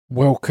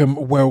Welcome.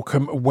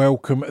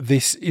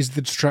 This is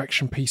the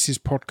Distraction Pieces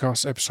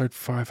podcast, episode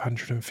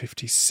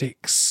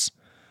 556.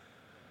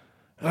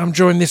 And I'm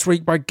joined this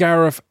week by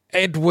Gareth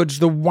Edwards,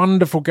 the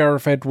wonderful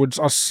Gareth Edwards.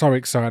 I'm so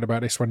excited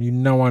about this one. You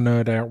know I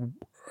nerd out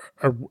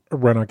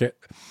when I get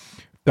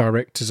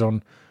directors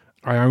on.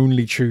 I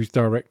only choose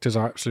directors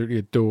I absolutely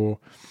adore.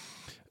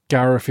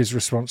 Gareth is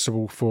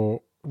responsible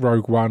for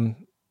Rogue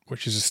One,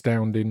 which is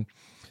astounding.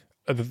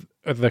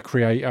 The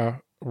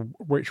creator,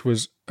 which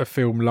was a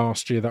film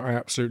last year that I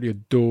absolutely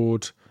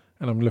adored,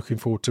 and I'm looking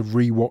forward to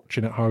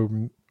rewatching at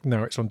home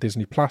now it's on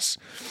Disney Plus.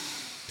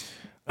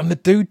 And the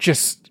dude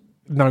just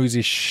knows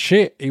his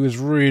shit. He was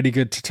really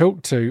good to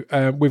talk to.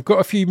 We've got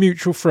a few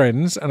mutual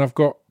friends, and I've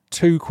got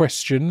two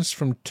questions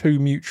from two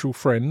mutual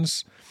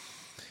friends,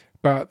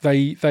 but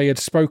they had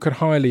spoken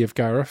highly of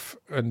Gareth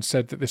and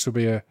said that this will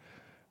be a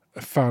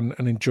fun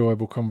and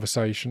enjoyable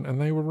conversation, and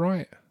they were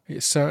right.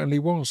 It certainly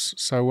was.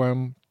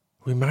 So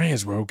we may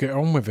as well get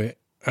on with it.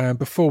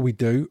 Before we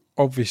do,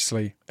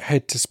 obviously,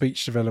 head to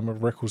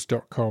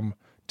speechdevelopmentrecords.com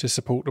to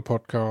support the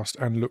podcast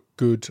and look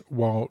good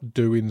while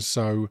doing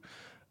so.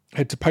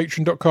 Head to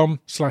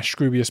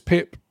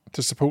patreon.com/ScroobiusPip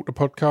to support the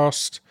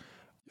podcast.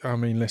 I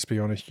mean, let's be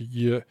honest,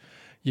 you're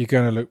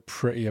going to look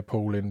pretty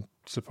appalling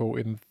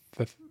supporting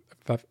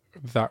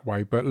that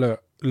way. But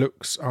look,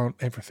 looks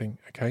aren't everything,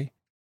 okay?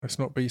 Let's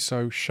not be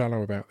so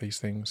shallow about these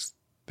things.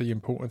 The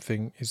important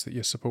thing is that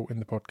you're supporting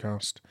the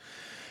podcast.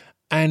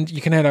 And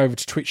you can head over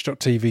to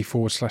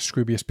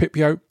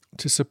twitch.tv/ScroobiusPipio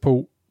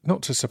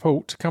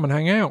to come and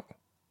hang out,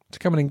 to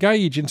come and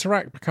engage,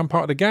 interact, become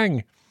part of the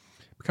gang,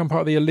 become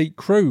part of the elite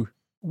crew.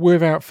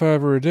 Without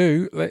further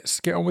ado, let's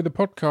get on with the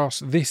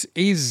podcast. This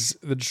is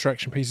the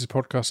Distraction Pieces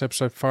podcast,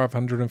 episode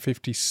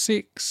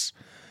 556,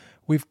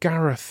 with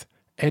Gareth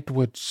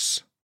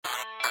Edwards.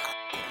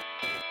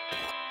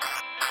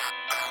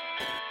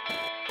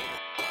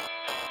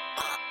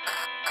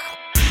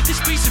 This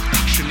piece of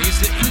fiction is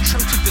the intro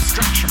to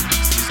Distraction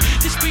Pieces.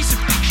 This piece of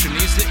fiction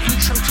is the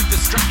intro to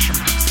Distraction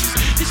Pieces.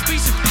 This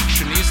piece of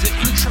fiction is the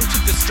intro to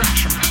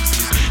Distraction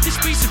Pieces. This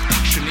piece of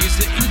fiction is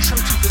the intro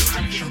to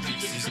Distraction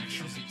Pieces.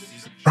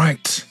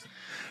 Right,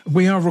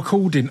 we are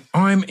recording.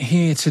 I'm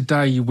here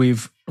today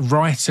with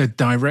writer,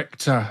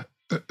 director,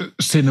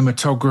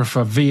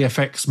 cinematographer,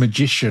 VFX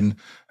magician,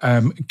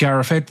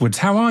 Gareth Edwards.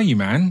 How are you,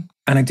 man?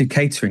 And I do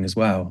catering as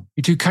well.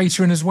 You do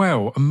catering as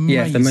well? Amazing.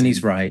 Yeah, if the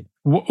money's right.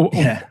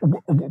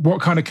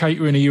 What kind of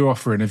catering are you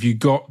offering? Have you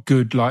got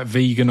good, like,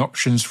 vegan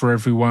options for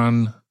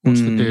everyone?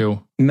 What's the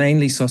deal?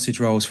 Mainly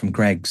sausage rolls from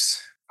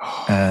Greg's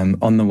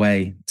on the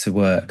way to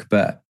work,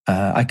 but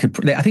I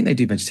think they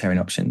do vegetarian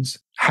options.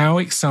 How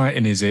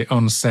exciting is it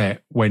on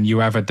set when you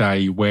have a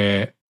day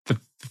where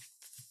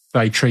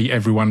they treat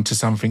everyone to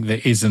something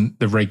that isn't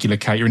the regular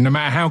catering, no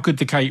matter how good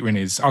the catering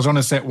is? I was on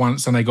a set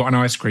once and they got an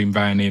ice cream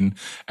van in,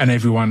 and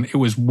everyone, it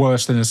was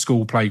worse than a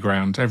school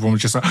playground. Everyone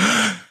was just like,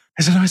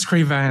 there's an ice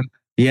cream van.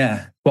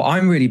 Yeah. Well,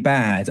 I'm really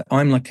bad.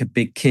 I'm like a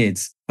big kid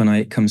when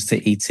it comes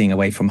to eating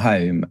away from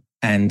home.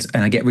 And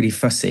I get really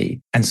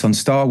fussy. And so on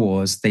Star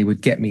Wars, they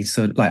would get me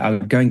I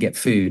would go and get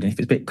food. And if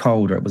it's a bit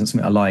cold or it wasn't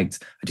something I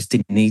liked, I just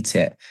didn't eat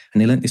it.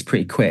 And they learnt this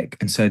pretty quick.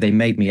 And so they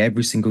made me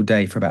every single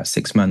day for about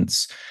 6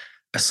 months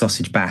a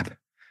sausage bap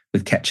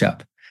with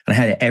ketchup. And I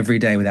had it every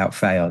day without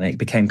fail. And it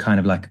became kind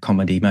of like a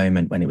comedy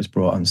moment when it was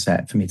brought on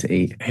set for me to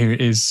eat. Here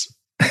it is.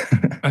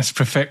 That's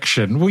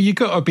perfection. Well, you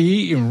got to be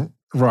eating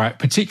right,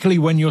 particularly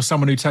when you're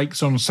someone who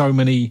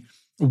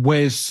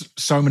wears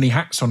so many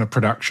hats on a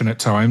production at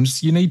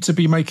times. You need to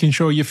be making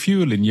sure you're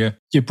fueling your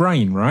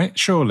brain, right?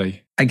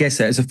 Surely. I guess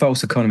so. It's a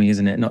false economy,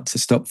 isn't it? Not to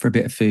stop for a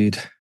bit of food.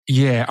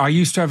 Yeah, I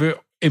used to have it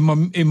in my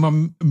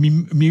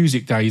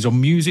music days, or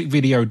music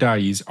video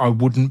days. I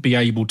wouldn't be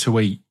able to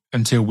eat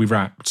until we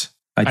wrapped,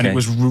 and it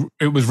was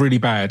really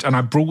bad. And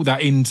I brought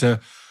that into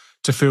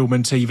film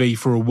and TV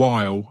for a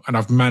while, and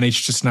I've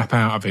managed to snap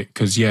out of it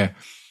because, yeah,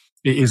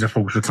 it is a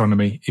false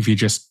economy if you're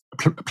just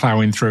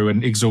ploughing through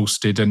and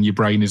exhausted and your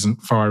brain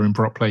isn't firing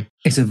properly.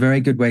 It's a very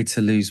good way to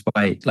lose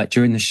weight. Like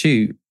during the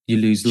shoot, you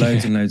lose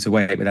loads and loads of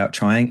weight without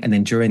trying. And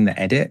then during the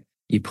edit,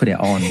 you put it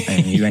on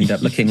and you end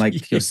up looking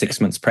like you're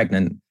 6 months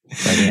pregnant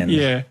by the end.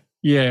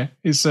 Yeah.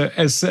 It's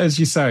as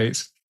you say,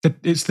 it's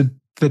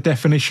the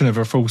definition of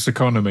a false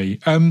economy.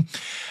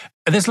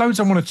 There's loads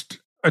I want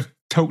to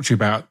talk to you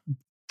about.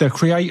 The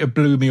creator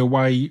blew me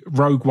away.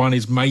 Rogue One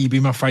is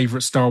maybe my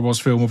favourite Star Wars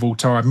film of all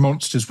time.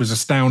 Monsters was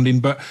astounding.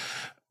 But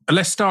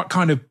let's start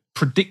kind of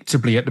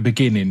predictably at the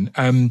beginning.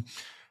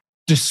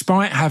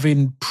 Despite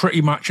having pretty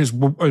much as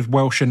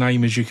Welsh a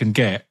name as you can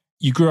get,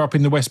 you grew up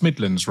in the West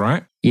Midlands,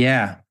 right?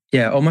 Yeah.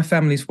 All my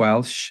family's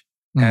Welsh.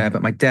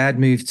 But my dad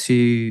moved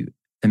to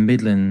the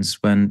Midlands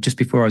just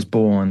before I was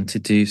born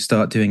to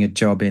start doing a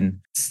job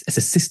as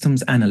a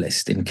systems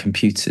analyst in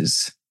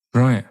computers.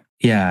 Right.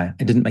 Yeah,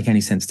 it didn't make any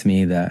sense to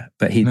me either,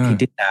 but he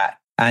did that.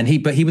 And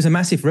he was a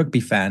massive rugby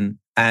fan.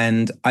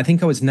 And I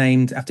think I was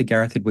named after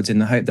Gareth Edwards in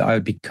the hope that I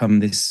would become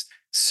this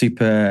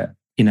super,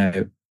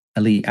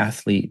 elite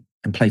athlete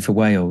and play for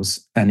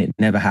Wales. And it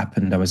never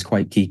happened. I was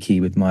quite geeky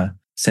with my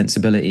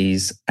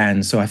sensibilities.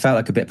 And so I felt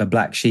like a bit of a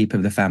black sheep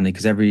of the family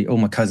because all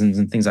my cousins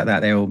and things like that,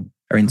 they all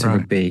are into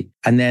rugby.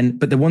 And then,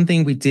 but the one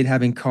thing we did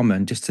have in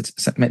common, just to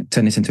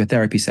turn this into a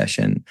therapy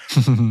session,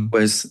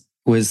 was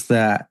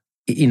that,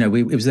 you know,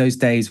 it was those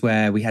days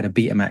where we had a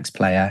Betamax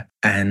player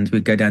and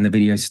we'd go down the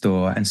video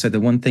store. And so the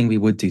one thing we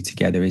would do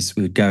together is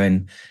we would go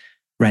and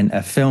rent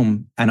a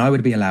film, and I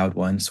would be allowed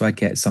one. So I'd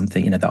get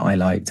something, you know, that I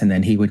liked, and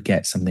then he would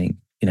get something,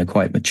 you know,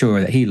 quite mature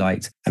that he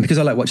liked. And because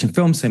I like watching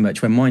films so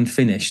much, when mine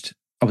finished,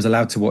 I was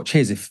allowed to watch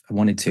his if I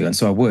wanted to. And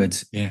so I would.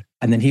 Yeah.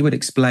 And then he would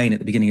explain at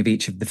the beginning of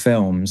each of the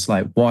films,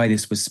 like why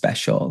this was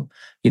special.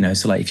 You know,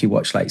 so like if you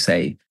watch, like,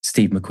 say,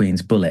 Steve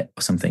McQueen's Bullet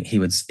or something, he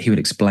would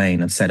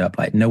explain and set up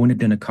like no one had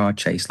done a car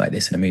chase like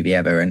this in a movie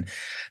ever, and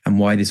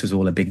why this was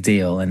all a big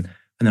deal. And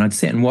then I'd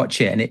sit and watch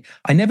it. And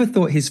I never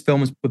thought his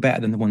films were better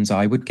than the ones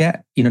I would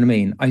get. You know what I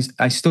mean?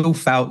 I still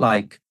felt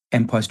like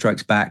Empire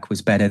Strikes Back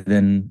was better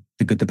than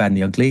The Good, the Bad, and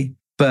the Ugly.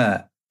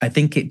 But I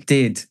think it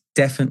did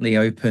definitely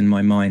open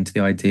my mind to the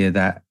idea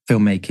that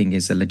filmmaking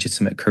is a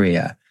legitimate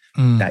career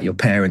that your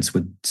parents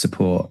would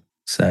support.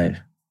 So,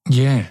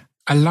 yeah,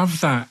 I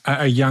love that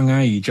at a young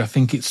age. I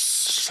think it's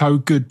so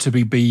good to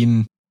be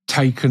being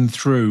taken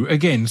through.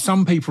 Again,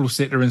 some people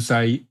sit there and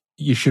say,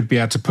 you should be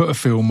able to put a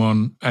film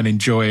on and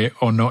enjoy it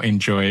or not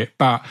enjoy it.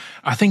 But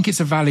I think it's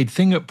a valid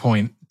thing at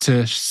point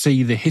to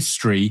see the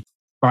history.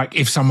 Like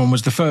if someone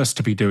was the first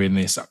to be doing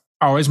this, I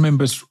always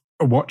remember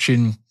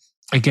watching,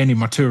 again in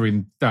my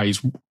touring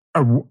days,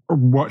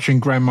 watching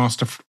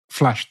Grandmaster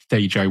Flash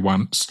DJ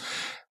once.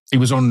 He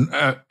was on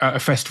a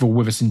festival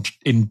with us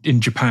in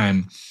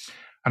Japan.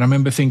 And I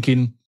remember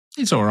thinking,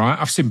 it's all right,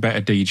 I've seen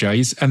better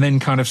DJs, and then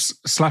kind of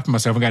slapping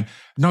myself and going,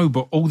 no,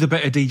 but all the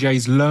better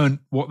DJs learn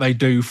what they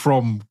do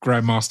from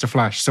Grandmaster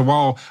Flash. So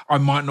while I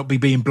might not be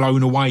being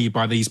blown away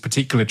by these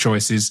particular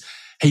choices,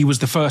 he was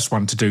the first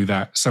one to do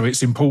that. So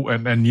it's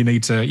important, and you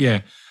need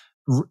to,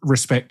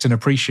 respect and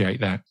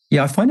appreciate that.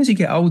 Yeah, I find as you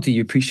get older,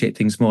 you appreciate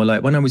things more.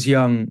 Like when I was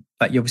young,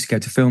 like you obviously go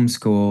to film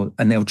school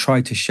and they'll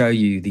try to show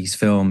you these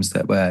films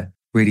that were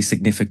really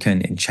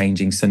significant in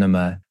changing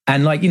cinema.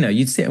 And like, you know,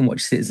 you'd sit and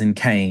watch Citizen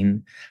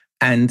Kane.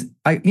 And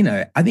I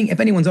think if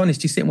anyone's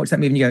honest, you sit and watch that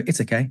movie and you go,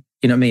 it's okay.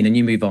 You know what I mean? And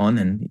you move on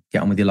and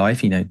get on with your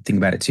life, you know, think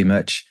about it too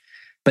much.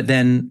 But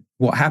then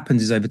what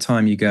happens is over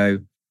time you go,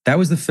 that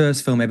was the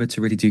first film ever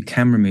to really do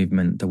camera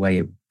movement the way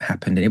it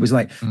happened. And it was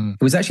like,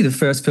 it was actually the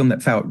first film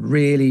that felt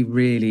really,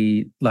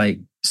 really like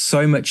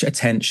so much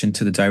attention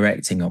to the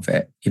directing of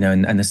it, you know,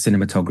 and the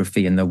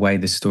cinematography and the way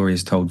the story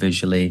is told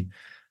visually,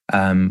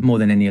 more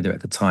than any other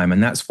at the time.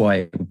 And that's why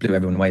it blew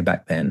everyone away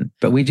back then.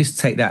 But we just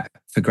take that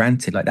for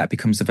granted. Like that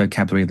becomes the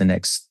vocabulary of the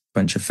next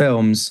bunch of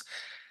films.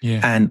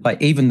 Yeah. And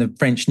like even the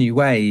French New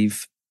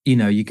Wave, you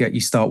know,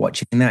 you start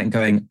watching that and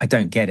going, I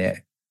don't get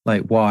it.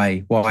 Like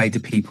why do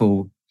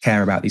people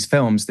care about these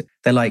films?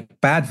 They're like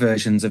bad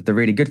versions of the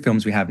really good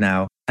films we have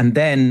now. And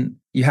then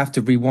you have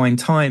to rewind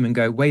time and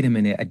go, wait a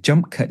minute, a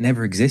jump cut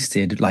never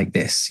existed like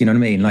this. You know what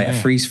I mean? Like a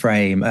freeze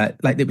frame,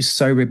 like it was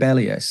so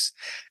rebellious.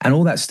 And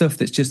all that stuff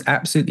that's just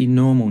absolutely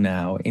normal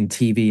now in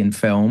TV and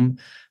film,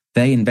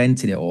 they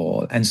invented it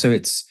all. And so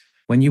it's,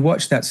 when you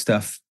watch that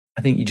stuff,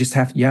 I think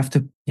you have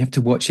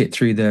to watch it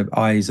through the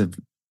eyes of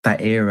that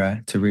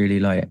era to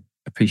really like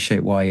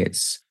appreciate why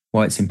it's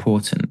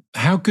important.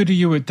 How good are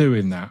you at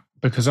doing that?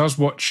 Because I was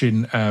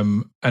watching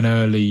an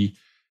early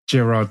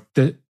Gerard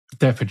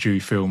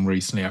Depardieu film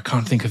recently. I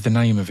can't think of the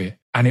name of it.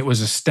 And it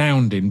was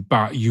astounding,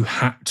 but you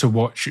had to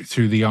watch it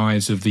through the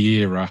eyes of the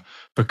era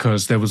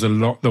because there was a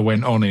lot that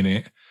went on in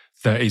it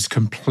that is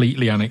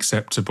completely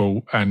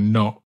unacceptable and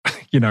not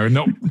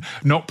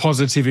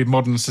positive in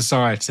modern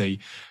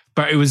society.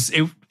 But it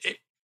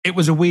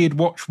was a weird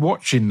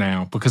watching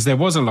now because there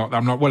was a lot that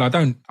I'm like,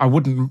 well,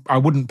 I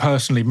wouldn't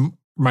personally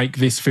make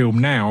this film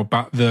now,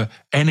 but the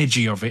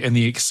energy of it and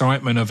the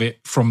excitement of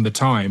it from the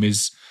time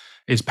is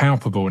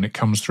palpable and it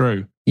comes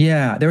through.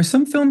 Yeah, there are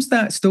some films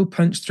that still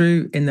punch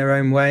through in their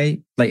own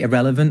way, like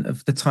irrelevant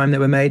of the time they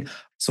were made.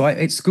 So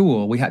at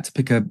school, we had to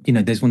pick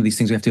there's one of these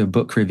things we have to do a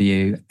book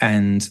review,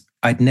 and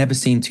I'd never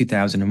seen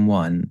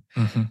 2001.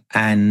 Mm-hmm.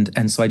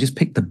 And so I just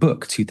picked the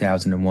book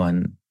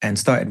 2001 and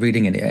started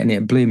reading it, and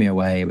it blew me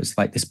away. It was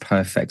like this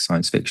perfect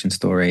science fiction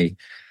story.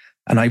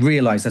 And I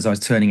realized as I was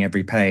turning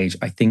every page,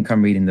 I think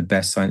I'm reading the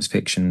best science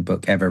fiction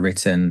book ever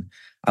written.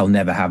 I'll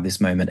never have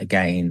this moment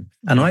again.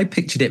 And I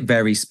pictured it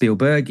very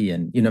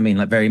Spielbergian, you know what I mean?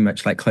 Like very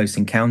much like Close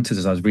Encounters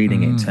as I was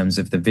reading it in terms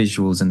of the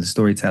visuals and the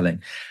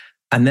storytelling.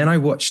 And then I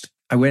went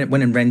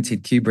and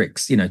rented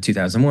Kubrick's,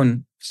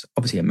 2001,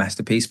 obviously a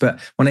masterpiece. But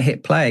when I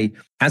hit play,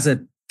 as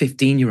a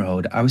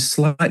 15-year-old, I was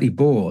slightly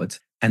bored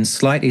and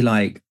slightly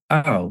like,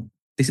 oh,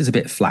 this is a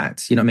bit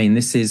flat. You know what I mean?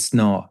 This is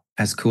not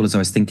as cool as I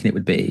was thinking it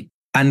would be.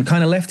 And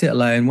kind of left it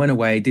alone, went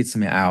away, did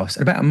something else.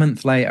 And about a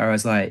month later, I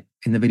was like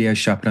in the video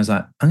shop and I was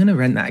like, I'm going to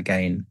rent that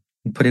again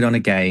and put it on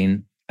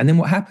again. And then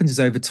what happens is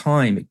over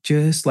time, it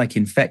just like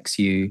infects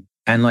you.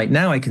 And like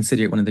now I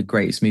consider it one of the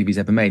greatest movies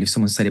ever made. If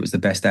someone said it was the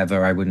best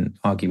ever, I wouldn't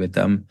argue with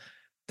them.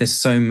 There's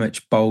so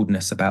much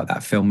boldness about that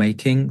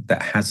filmmaking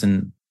that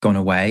hasn't gone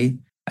away.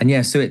 And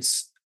yeah, so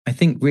I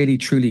think really,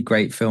 truly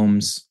great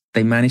films,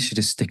 they manage to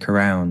just stick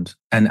around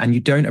and you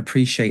don't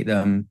appreciate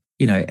them.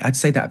 You know, I'd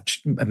say that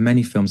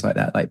many films like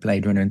that, like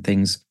Blade Runner and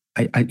things,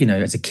 I you know,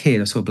 as a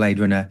kid, I saw Blade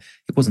Runner.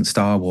 It wasn't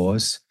Star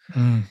Wars.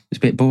 It was a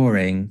bit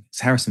boring.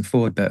 It's Harrison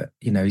Ford, but,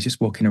 you know, he's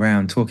just walking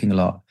around talking a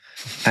lot.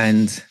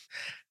 And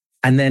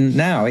then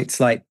now it's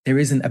like there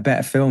isn't a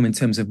better film in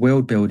terms of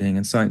world building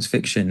and science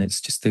fiction. It's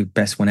just the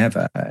best one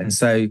ever.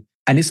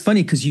 And it's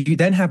funny because you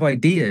then have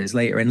ideas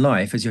later in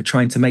life as you're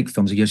trying to make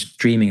films or you're just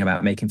dreaming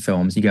about making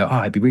films. You go,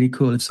 oh, it'd be really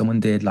cool if someone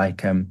did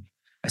like a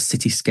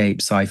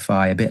cityscape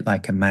sci-fi, a bit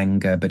like a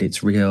manga, but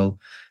it's real,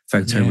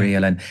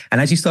 photoreal.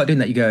 And as you start doing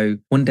that, you go,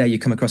 one day you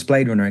come across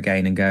Blade Runner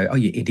again and go, oh,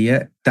 you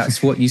idiot.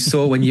 That's what you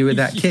saw when you were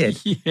that kid.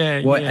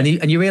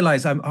 And you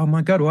realize, oh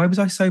my God, why was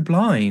I so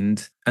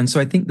blind? And so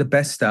I think the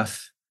best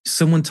stuff,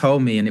 someone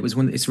told me, and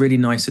it's really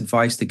nice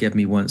advice to give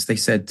me once. They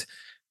said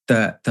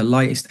that the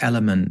lightest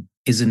element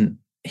isn't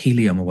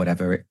helium or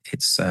whatever,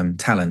 it's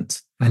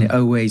talent, and it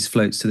always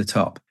floats to the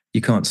top.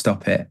 You can't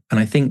stop it. And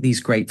I think these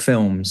great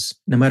films,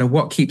 no matter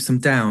what keeps them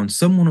down,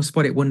 someone will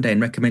spot it one day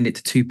and recommend it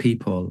to 2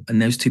 people,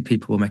 and those 2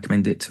 people will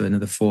recommend it to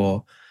another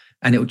 4,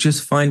 and it will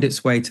just find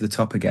its way to the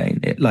top again.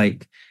 It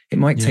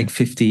might take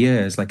 50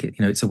 years, like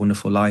It's a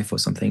Wonderful Life or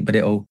something, but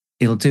it'll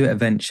do it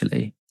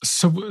eventually.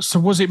 So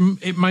was it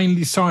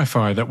mainly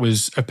sci-fi that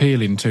was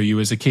appealing to you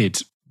as a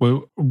kid?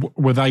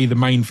 Were they the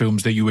main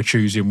films that you were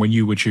choosing when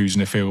you were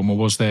choosing a film, or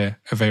was there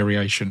a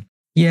variation?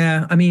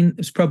 Yeah, I mean,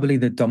 it's probably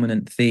the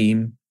dominant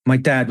theme. My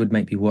dad would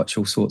make me watch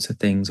all sorts of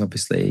things,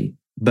 obviously,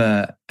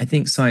 but I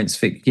think science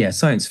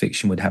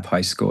fiction would have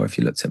high score if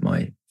you looked at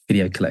my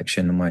video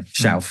collection on my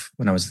shelf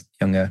when I was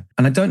younger.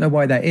 And I don't know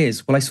why that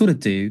is. Well, I sort of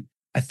do.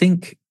 I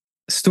think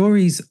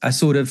stories are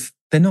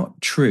they're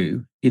not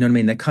true. You know what I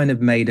mean? They're kind of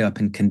made up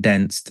and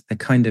condensed.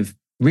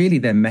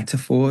 They're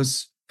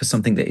metaphors for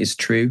something that is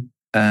true.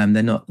 They're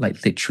not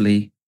like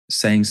literally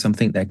saying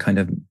something. They're kind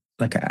of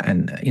like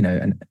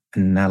an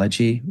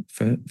analogy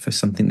for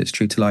something that's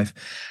true to life.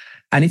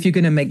 And if you're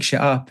going to make shit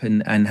up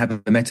and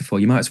have a metaphor,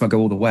 you might as well go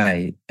all the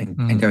way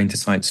and go into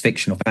science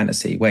fiction or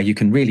fantasy where you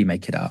can really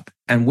make it up.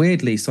 And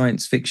weirdly,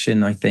 science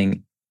fiction, I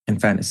think, and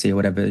fantasy or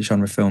whatever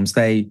genre films,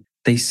 they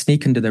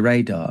sneak under the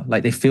radar.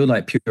 Like they feel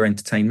like pure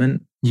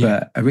entertainment,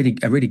 but a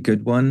really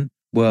good one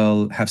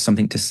will have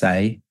something to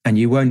say and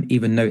you won't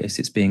even notice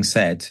it's being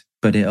said,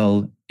 but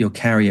you'll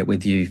carry it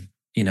with you,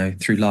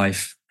 through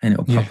life, and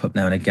it'll pop up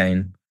now and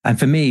again. And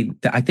for me,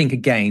 I think,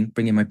 again,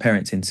 bringing my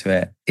parents into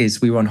it,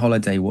 is we were on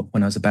holiday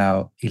when I was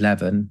about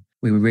 11.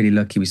 We were really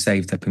lucky. We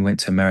saved up and went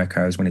to America.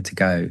 I always wanted to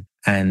go.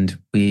 And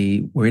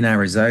we were in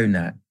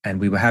Arizona and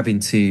we were having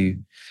to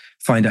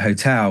find a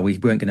hotel. We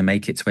weren't going to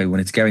make it to where we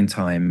wanted to go in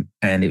time.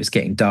 And it was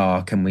getting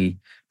dark and we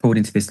pulled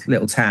into this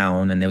little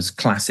town and there was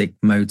classic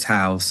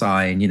motel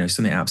sign,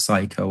 something out of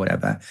Psycho or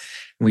whatever.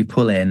 And we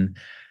pull in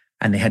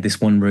and they had this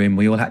one room.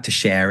 We all had to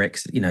share it,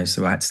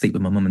 so I had to sleep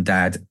with my mum and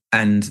dad.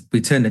 And we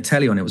turned the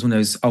telly on. It was one of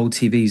those old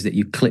TVs that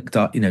you clicked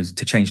up,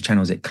 to change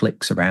channels, it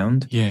clicks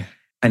around. Yeah.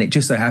 And it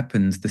just so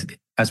happens that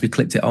as we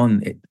clicked it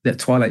on, the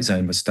Twilight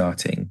Zone was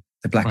starting,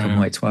 the black and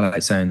white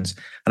Twilight Zones.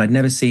 And I'd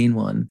never seen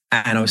one.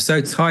 And I was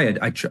so tired.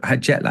 I had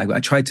jet lag.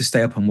 I tried to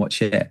stay up and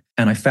watch it.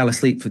 And I fell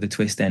asleep for the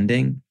twist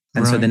ending.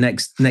 And so the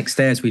next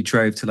day, as we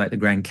drove to the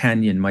Grand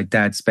Canyon, my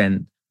dad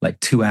spent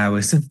 2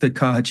 hours of the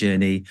car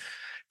journey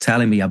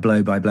telling me a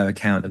blow-by-blow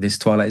account of this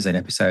Twilight Zone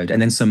episode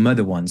and then some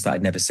other ones that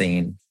I'd never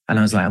seen. And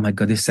I was like, oh my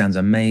God, this sounds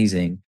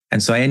amazing.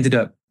 And so I ended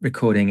up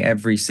recording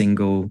every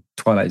single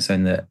Twilight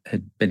Zone that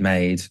had been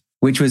made,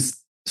 which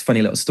was a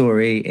funny little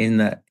story in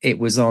that it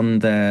was on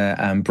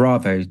the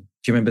Bravo. Do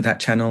you remember that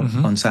channel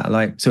on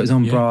satellite? So it was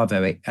on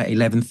Bravo at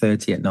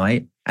 11:30 at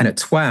night. And at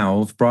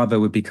 12, Bravo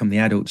would become the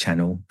adult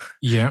channel.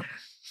 Yeah.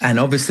 And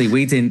obviously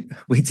we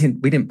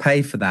didn't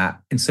pay for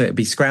that. And so it'd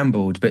be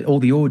scrambled, but all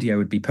the audio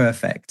would be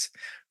perfect.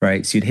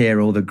 Right, so you'd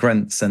hear all the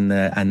grunts and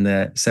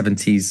the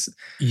 70s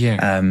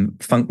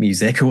funk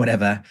music or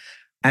whatever.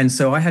 And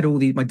so I had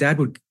my dad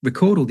would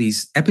record all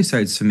these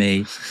episodes for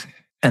me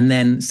and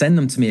then send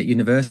them to me at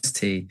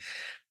university.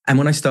 And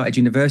when I started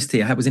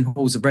university, I was in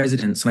halls of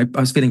residence and I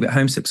was feeling a bit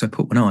homesick, so I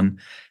put one on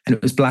and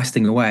it was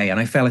blasting away. And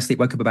I fell asleep,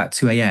 woke up about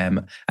 2 a.m.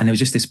 and there was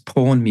just this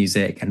porn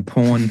music and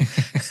porn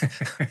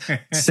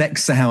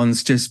sex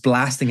sounds just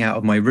blasting out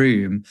of my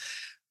room,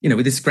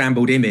 with this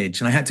scrambled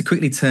image. And I had to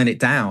quickly turn it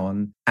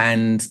down.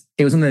 And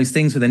it was one of those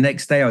things where the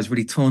next day I was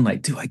really torn,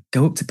 do I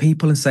go up to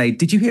people and say,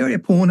 did you hear a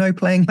porno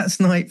playing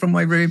last night from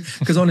my room?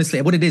 Because honestly,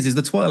 what it is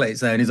the Twilight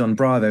Zone is on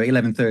Bravo at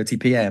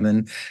 11:30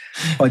 p.m.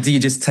 Or do you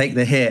just take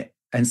the hit?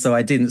 And so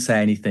I didn't say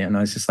anything and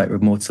I was just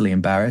mortally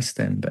embarrassed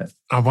then. But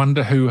I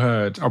wonder who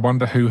heard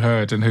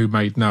and who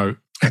made note.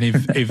 And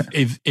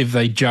if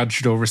they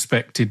judged or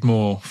respected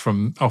more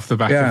from off the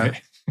back of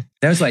it.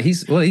 I was like,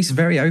 he's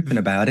very open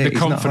about it. The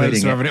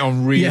confidence of having it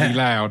on really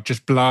loud,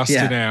 just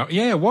blasting out.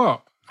 Yeah,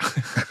 what?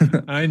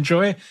 I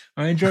enjoy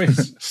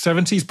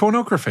 70s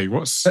pornography.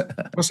 What's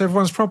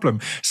everyone's problem?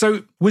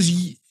 So was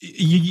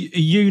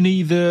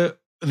uni the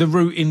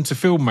route into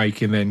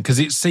filmmaking then? Because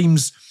it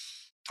seems,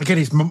 again,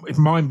 it's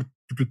mind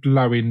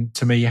blowing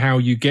to me how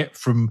you get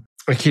from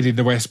a kid in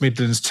the West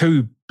Midlands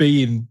to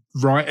being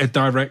writer,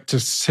 director,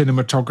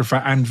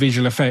 cinematographer, and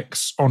visual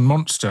effects on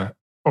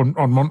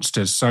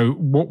Monsters. So,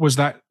 what was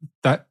that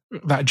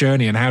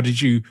journey, and how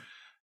did you,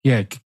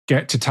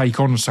 get to take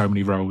on so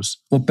many roles?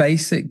 Well,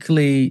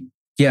 basically,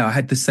 I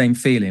had the same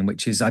feeling,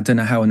 which is, I don't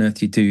know how on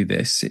earth you do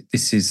this.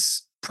 This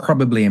is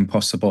probably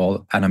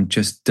impossible, and I'm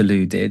just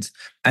deluded.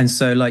 And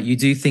so, like, you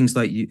do things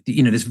like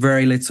there's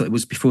very little. It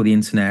was before the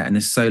internet, and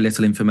there's so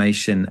little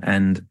information.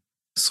 And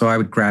so I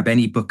would grab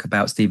any book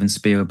about Steven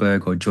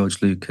Spielberg or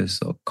George Lucas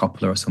or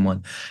Coppola or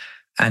someone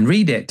and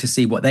read it to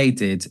see what they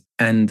did.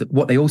 And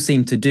what they all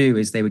seemed to do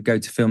is they would go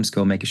to film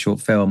school, make a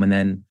short film, and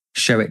then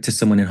show it to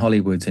someone in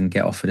Hollywood and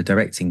get offered a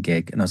directing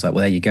gig. And I was like,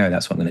 well, there you go.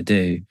 That's what I'm going to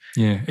do.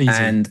 Yeah, easy.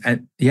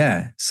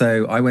 And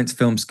so I went to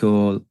film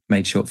school,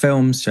 made short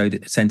films,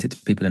 sent it to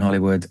people in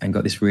Hollywood, and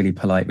got this really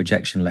polite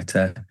rejection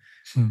letter.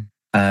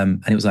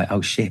 And it was like, oh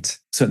shit.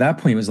 So at that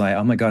point, it was like,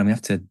 oh my God, I'm going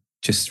to have to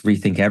just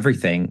rethink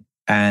everything.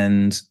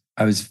 And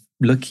I was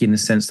lucky in the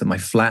sense that my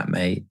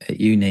flatmate at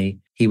uni,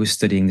 he was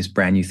studying this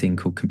brand new thing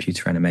called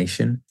computer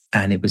animation.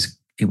 And it was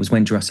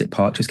when Jurassic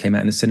Park just came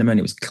out in the cinema, and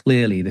it was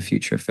clearly the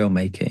future of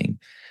filmmaking.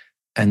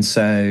 And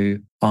so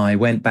I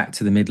went back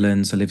to the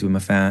Midlands. I lived with my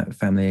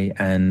family,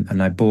 and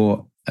I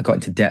got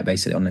into debt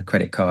basically on a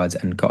credit card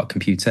and got a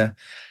computer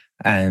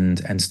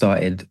and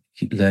started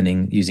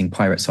learning using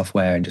pirate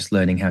software and just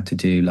learning how to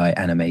do like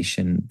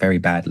animation very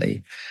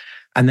badly.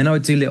 And then I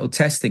would do little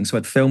testing. So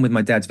I'd film with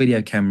my dad's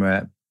video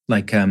camera,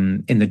 like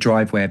in the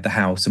driveway of the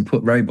house, and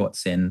put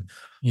robots in.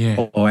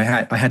 Yeah. Or I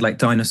had like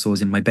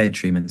dinosaurs in my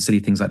bedroom and silly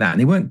things like that. And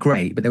they weren't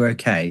great, but they were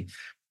okay.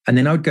 And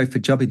then I would go for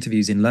job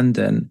interviews in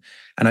London,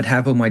 and I'd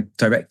have all my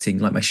directing,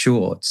 like my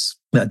shorts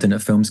that I'd done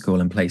at film school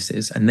and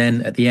places. And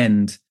then at the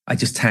end, I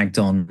just tagged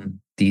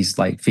on these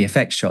like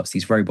VFX shots,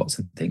 these robots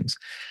and things.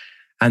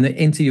 And the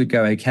interview would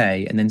go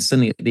okay. And then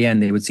suddenly at the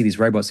end, they would see these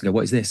robots and go,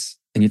 what is this?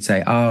 And you'd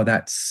say, oh,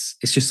 it's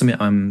just something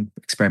I'm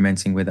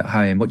experimenting with at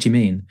home. What do you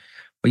mean?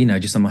 Well,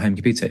 just on my home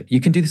computer. You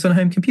can do this on a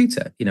home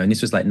computer, and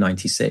this was like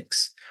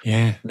 96.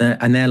 Yeah.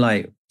 And they're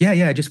like,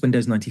 yeah, just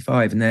Windows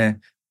 95. And they're,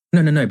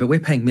 no, but we're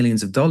paying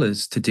millions of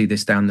dollars to do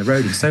this down the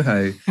road in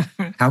Soho.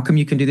 How come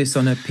you can do this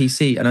on a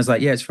PC? And I was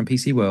like, yeah, it's from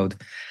PC World.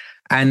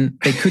 And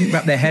they couldn't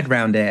wrap their head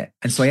around it.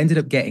 And so I ended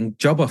up getting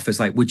job offers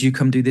like, would you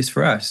come do this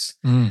for us?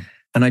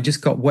 And I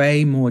just got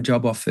way more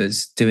job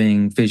offers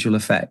doing visual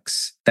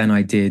effects than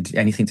I did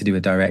anything to do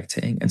with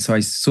directing. And so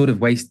I sort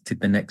of wasted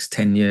the next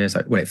 10 years,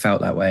 well, it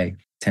felt that way,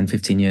 10,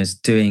 15 years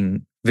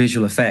doing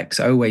visual effects,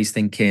 always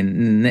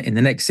thinking in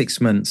the next 6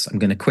 months, I'm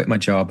going to quit my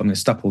job. I'm going to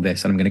stop all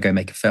this and I'm going to go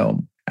make a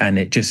film. And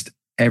it just,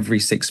 every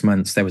 6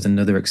 months, there was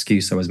another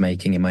excuse I was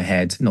making in my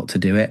head not to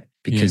do it.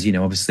 Because,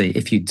 obviously,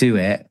 if you do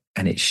it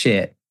and it's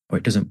shit or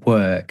it doesn't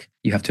work,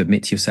 you have to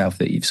admit to yourself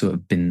that you've sort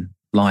of been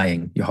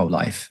lying your whole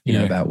life,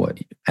 know, about what.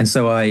 And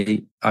so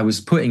I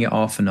was putting it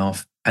off and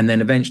off. And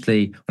then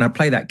eventually, when I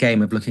play that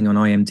game of looking on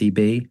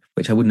IMDb,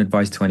 which I wouldn't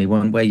advise to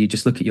anyone, where you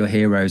just look at your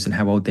heroes and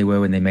how old they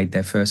were when they made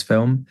their first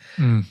film.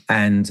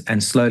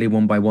 And slowly,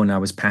 one by one, I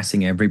was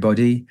passing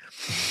everybody,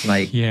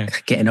 like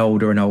getting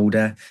older and older.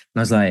 And I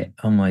was like,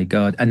 oh my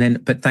God. And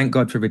then, but thank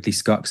God for Ridley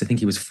Scott, because I think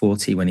he was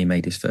 40 when he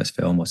made his first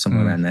film or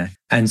somewhere around there.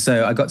 And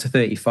so I got to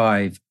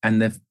 35,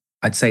 and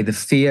I'd say the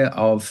fear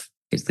of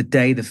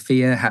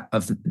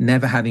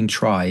never having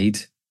tried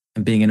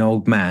and being an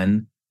old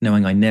man,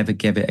 knowing I never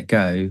give it a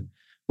go,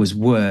 was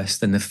worse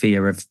than the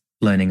fear of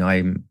learning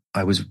I'm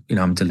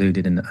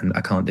deluded and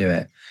I can't do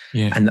it.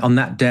 Yeah. And on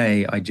that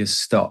day, I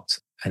just stopped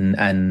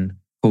and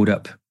called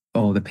up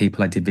all the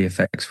people I did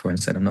VFX for and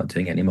said, I'm not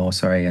doing it anymore,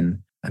 sorry,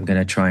 and I'm going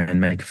to try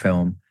and make a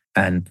film.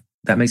 And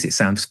that makes it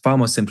sound far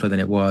more simpler than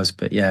it was.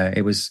 But yeah,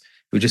 we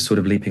were just sort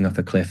of leaping off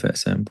a cliff at a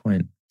certain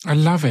point. I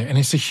love it. And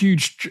it's a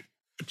huge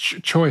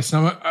choice.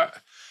 Now,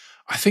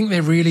 I think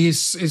there really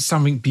is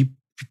something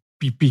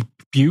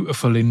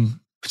beautiful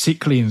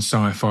particularly in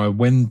sci-fi,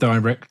 when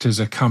directors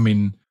are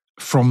coming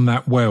from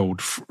that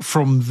world,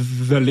 from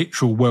the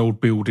literal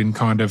world building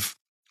kind of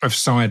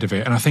side of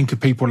it. And I think of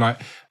people like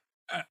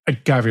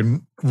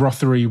Gavin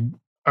Rothery,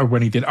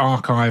 when he did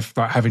Archive,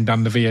 like having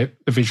done the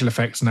visual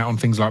effects and that on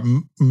things like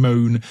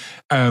Moon,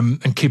 and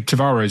Kib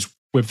Tavares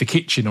with The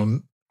Kitchen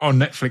on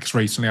Netflix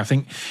recently. I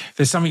think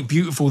there's something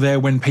beautiful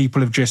there when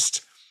people have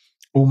just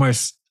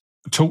almost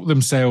taught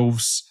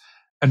themselves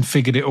and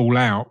figured it all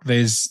out.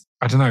 There's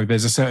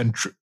a certain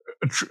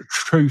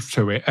truth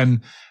to it,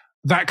 and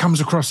that comes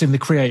across in the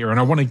creator. And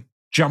I want to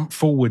jump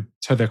forward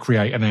to the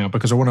creator now,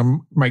 because I want to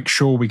make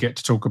sure we get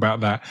to talk about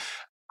that.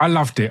 I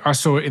loved it. I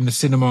saw it in the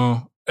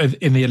cinema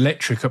in the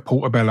Electric at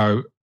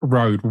Portobello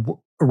Road,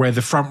 where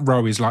the front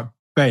row is like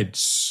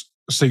beds,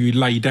 so you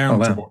lay down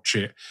to watch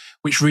it,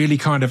 which really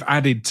kind of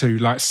added to,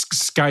 like,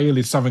 scale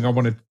is something I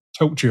want to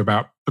talk to you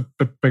about,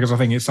 because I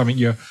think it's something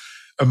you're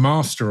a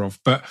master of.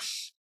 But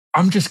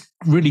I'm just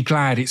really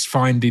glad it's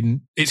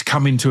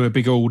coming to a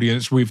big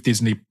audience with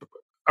Disney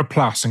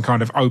Plus and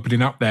kind of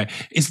opening up there.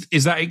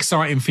 Is that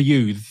exciting for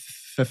you?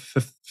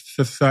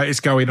 That it's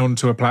going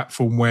onto a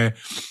platform where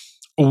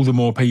all the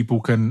more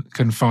people can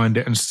find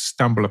it and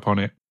stumble upon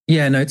it?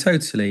 Yeah, no,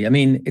 totally. I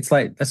mean, it's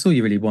like, that's all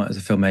you really want as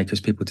a filmmaker,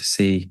 is people to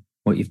see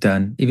what you've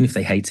done, even if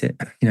they hate it,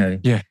 you know.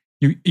 Yeah.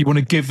 You want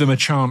to give them a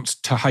chance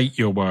to hate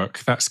your work.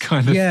 That's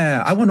kind of...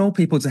 Yeah, I want all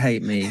people to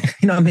hate me.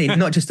 You know what I mean?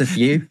 Not just a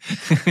few.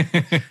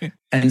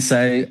 And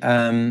so,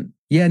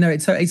 yeah, no,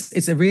 it's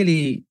a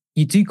really,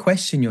 you do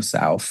question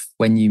yourself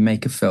when you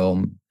make a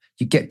film.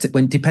 You get to,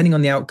 when, depending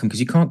on the outcome,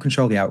 because you can't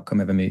control the outcome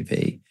of a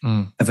movie,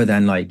 other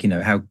than like, you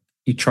know, how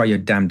you try your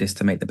damnedest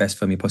to make the best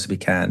film you possibly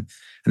can.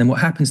 And then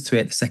what happens to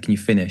it the second you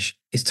finish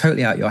is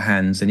totally out your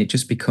hands. And it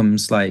just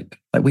becomes like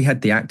we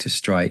had the actors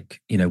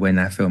strike, you know, when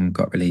our film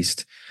got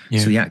released. Yeah.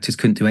 So the actors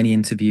couldn't do any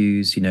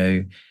interviews, you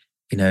know,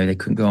 they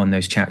couldn't go on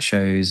those chat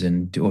shows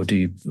or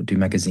do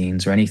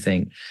magazines or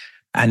anything.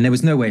 And there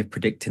was no way of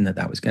predicting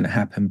that was going to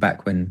happen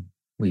back when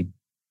we,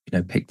 you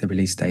know, picked the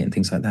release date and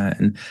things like that.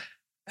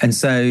 And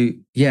so,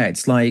 yeah,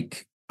 it's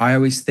like, I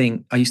always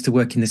think, I used to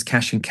work in this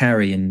cash and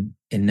carry in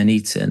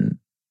Nuneaton,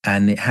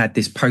 and it had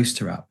this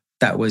poster up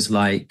that was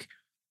like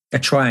a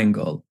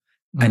triangle,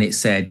 and it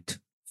said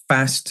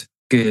fast,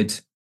 good,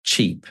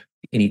 cheap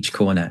in each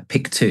corner.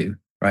 Pick two,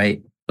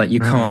 right? Like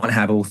you can't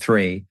have all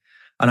three.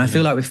 And I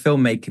feel like with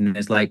filmmaking,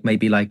 there's like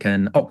maybe like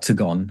an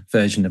octagon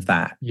version of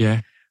that.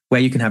 Yeah.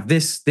 Where you can have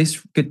this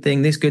good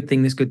thing, this good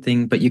thing, this good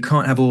thing, but you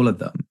can't have all of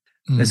them.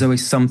 There's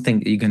always something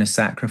that you're going to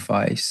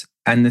sacrifice.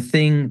 And the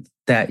thing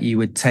that you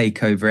would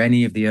take over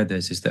any of the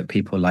others is that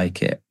people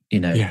like it, you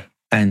know? Yeah.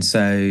 And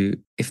so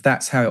if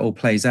that's how it all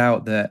plays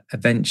out, that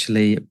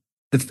eventually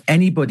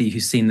anybody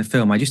who's seen the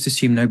film, I just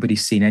assume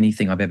nobody's seen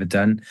anything I've ever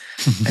done.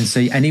 And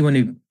so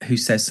anyone who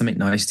says something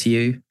nice to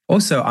you,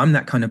 also, I'm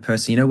that kind of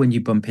person, you know, when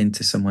you bump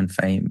into someone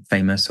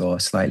famous or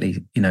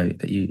slightly, you know,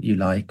 that you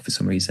like for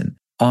some reason,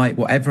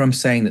 whatever I'm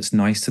saying that's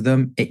nice to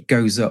them, it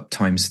goes up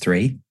times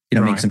 3. You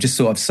know what I mean? Because I'm just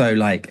sort of so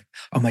like,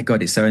 oh my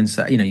God, it's so and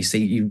so, you know, you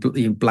see, you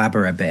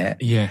blabber a bit.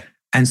 Yeah.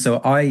 And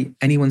so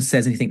anyone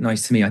says anything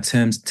nice to me, I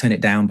turn it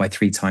down by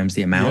 3 times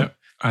the amount. Yep,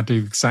 I do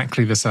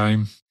exactly the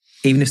same.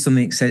 Even if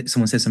someone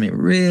says something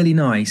really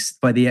nice,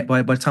 by the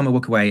time I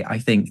walk away, I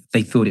think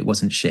they thought it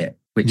wasn't shit,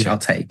 which I'll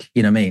take.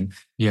 You know what I mean?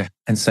 Yeah.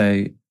 And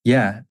so,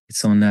 yeah,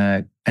 it's on.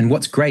 And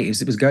what's great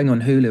is it was going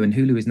on Hulu, and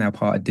Hulu is now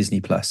part of Disney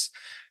Plus,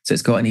 so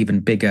it's got an even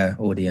bigger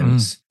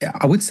audience.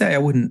 I would say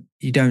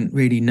you don't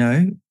really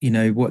know, you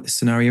know, what the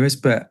scenario is,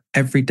 but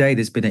every day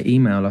there's been an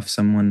email off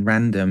someone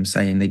random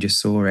saying they just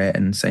saw it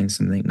and saying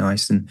something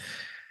nice, and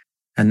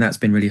that's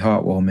been really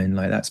heartwarming.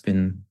 Like that's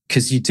been,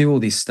 because you do all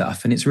this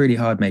stuff and it's really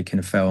hard making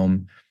a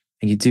film,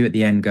 and you do at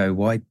the end go,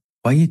 why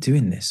are you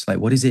doing this? Like,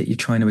 what is it you're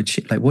trying to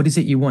achieve? Like, what is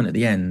it you want at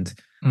the end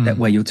that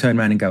where you'll turn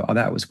around and go, oh,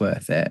 that was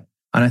worth it.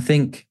 And I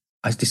think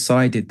I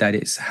decided that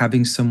it's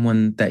having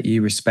someone that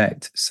you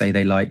respect say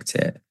they liked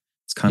it.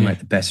 It's kind of like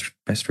the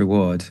best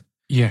reward.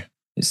 Yeah.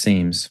 It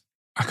seems.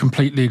 I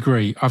completely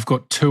agree. I've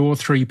got 2 or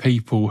 3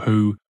 people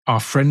who are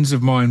friends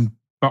of mine,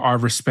 but I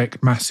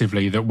respect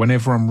massively, that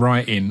whenever I'm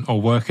writing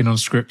or working on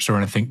scripts or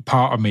anything,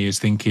 part of me is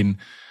thinking,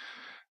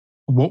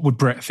 what would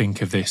Brett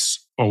think of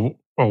this? Or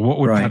what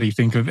would Paddy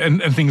think of, and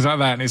things like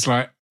that. And it's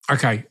like,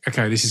 okay,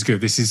 this is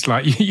good. This is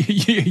like,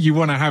 you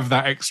want to have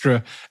that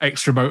extra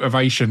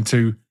motivation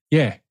to,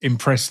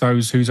 impress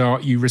those whose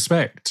art you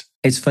respect.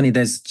 It's funny,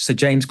 there's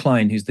James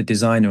Klein, who's the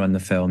designer on the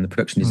film, the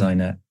production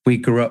designer. We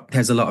grew up,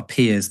 there's a lot of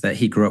peers that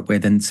he grew up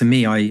with. And to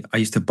me, I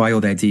used to buy all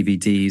their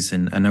DVDs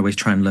and always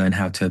try and learn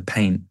how to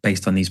paint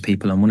based on these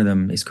people. And one of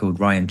them is called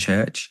Ryan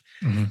Church.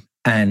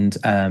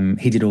 And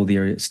he did all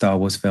the Star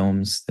Wars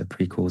films, the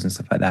prequels and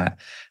stuff like that.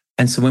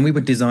 And so when we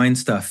would design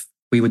stuff,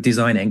 we would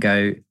design it and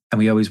go, and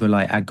we always were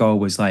like, our goal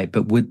was like,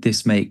 but would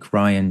this make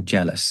Ryan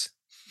jealous?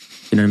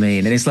 You know what I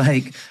mean? And it's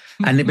like,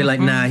 and they'd be like,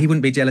 nah, he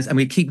wouldn't be jealous. And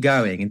we'd keep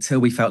going until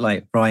we felt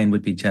like Ryan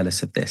would be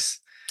jealous of this.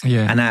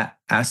 Yeah. And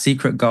our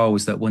secret goal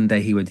was that one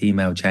day he would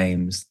email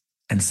James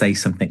and say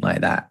something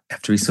like that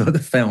after he saw the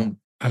film.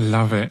 I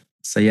love it.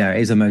 So yeah, it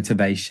is a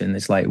motivation.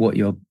 It's like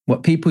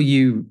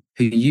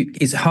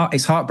it's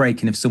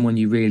heartbreaking if someone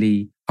you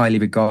really highly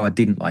regard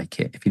didn't like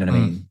it, if you know what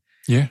I mean.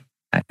 Yeah.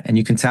 And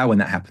you can tell when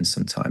that happens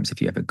sometimes,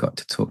 if you ever got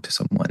to talk to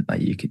someone, like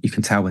you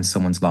can tell when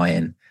someone's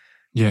lying.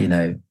 Yeah. You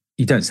know,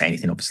 you don't say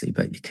anything obviously,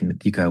 but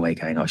you go away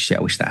going, oh shit,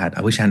 I wish I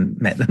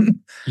hadn't met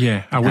them.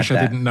 Yeah. I wish I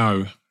didn't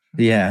know.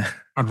 Yeah.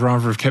 I'd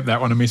rather have kept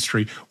that one a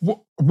mystery.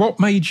 What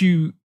made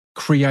you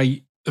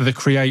create the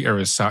creator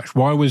as such?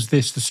 Why was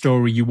this the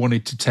story you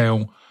wanted to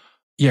tell?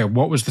 Yeah.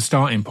 What was the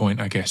starting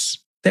point, I guess?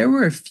 There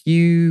were a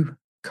few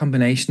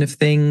combination of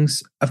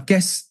things. I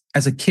guess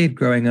as a kid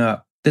growing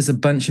up, there's a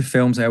bunch of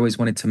films I always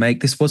wanted to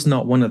make. This was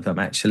not one of them,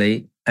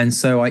 actually. And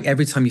so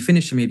every time you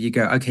finish a movie, you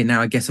go, okay,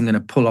 now I guess I'm going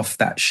to pull off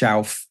that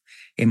shelf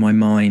in my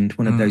mind,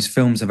 one of those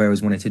films I've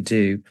always wanted to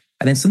do.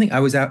 And then something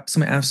else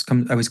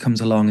always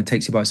comes along and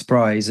takes you by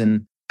surprise.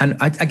 And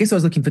I guess I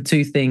was looking for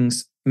 2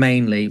 things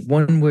mainly.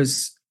 One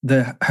was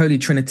the holy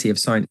trinity of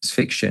science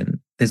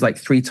fiction. There's like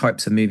 3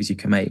 types of movies you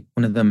can make.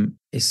 One of them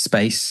is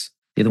space.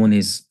 The other one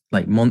is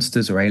like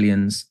monsters or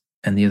aliens.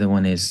 And the other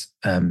one is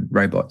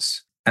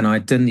robots. And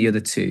I'd done the other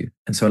 2.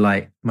 And so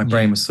like my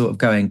brain was sort of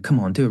going, come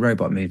on, do a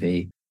robot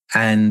movie.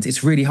 And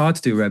it's really hard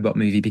to do a robot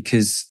movie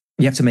because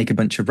you have to make a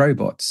bunch of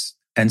robots.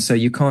 And so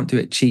you can't do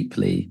it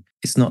cheaply.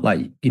 It's not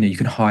like, you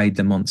can hide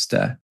the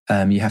monster.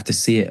 You have to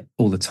see it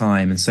all the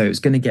time. And so it's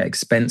going to get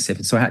expensive.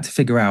 And so I had to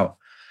figure out,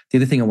 the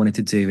other thing I wanted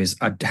to do is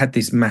I had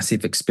these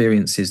massive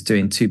experiences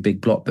doing 2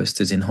 big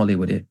blockbusters in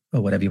Hollywood,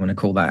 or whatever you want to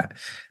call that.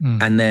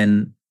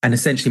 And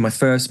essentially my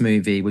first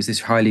movie was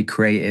this highly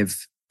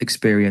creative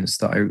experience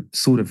that I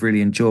sort of really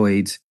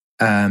enjoyed,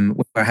 where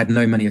I had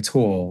no money at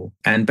all.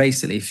 And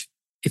basically,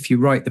 if you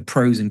write the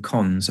pros and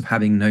cons of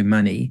having no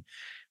money,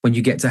 when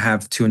you get to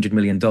have $200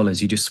 million,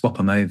 you just swap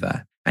them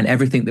over. And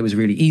everything that was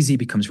really easy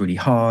becomes really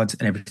hard,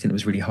 and everything that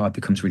was really hard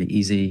becomes really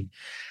easy.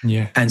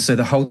 Yeah. And so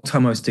the whole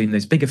time I was doing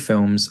those bigger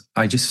films,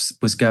 I just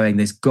was going,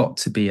 there's got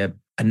to be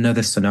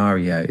another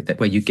scenario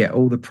where you get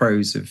all the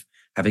pros of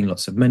having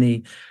lots of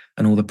money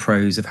and all the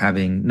pros of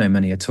having no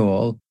money at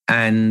all.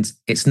 And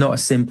it's not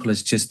as simple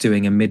as just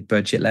doing a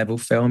mid-budget level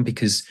film,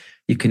 because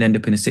you can end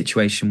up in a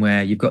situation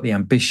where you've got the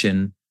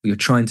ambition, you're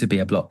trying to be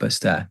a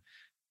blockbuster,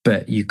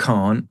 but you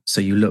can't.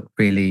 So you look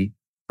really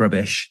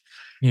rubbish.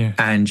 Yeah.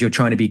 And you're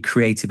trying to be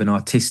creative and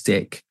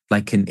artistic,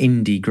 like an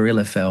indie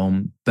guerrilla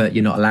film, but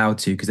you're not allowed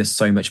to because there's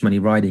so much money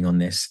riding on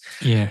this.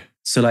 Yeah.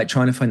 So like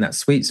trying to find that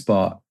sweet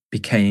spot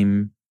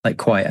became like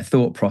quite a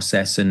thought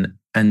process. And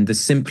the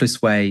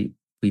simplest way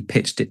we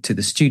pitched it to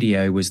the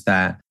studio was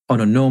that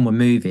on a normal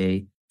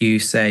movie, you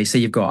say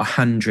you've got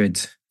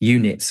 100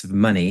 units of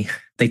money.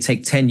 They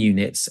take 10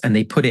 units and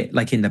they put it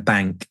like in the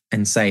bank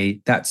and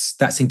say,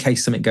 that's in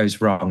case something goes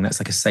wrong.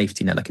 That's like a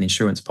safety net, like an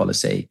insurance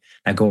policy.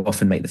 Now go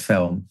off and make the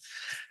film.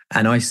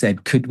 And I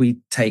said, could we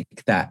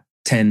take that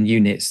 10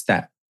 units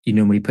that you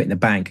normally put in the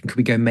bank, and could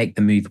we go make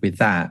the movie with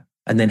that,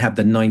 and then have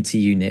the 90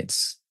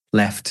 units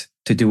left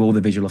to do all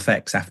the visual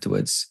effects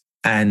afterwards?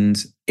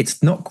 And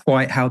it's not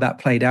quite how that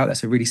played out.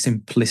 That's a really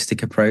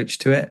simplistic approach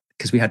to it,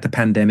 because we had the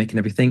pandemic and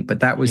everything.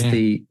 But that was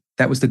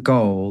the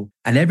goal.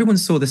 And everyone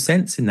saw the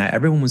sense in that.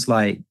 Everyone was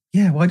like,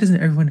 yeah, why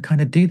doesn't everyone kind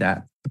of do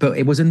that? But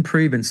it was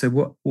unproven. So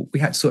what we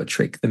had to sort of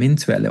trick them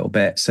into it a little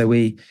bit. So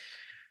we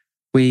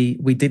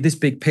did this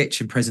big pitch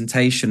and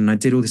presentation, and I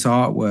did all this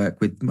artwork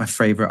with my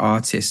favorite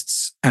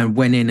artists, and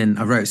went in and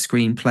I wrote a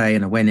screenplay,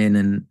 and I went in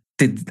and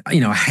did,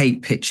 I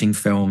hate pitching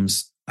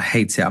films. I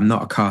hate it. I'm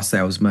not a car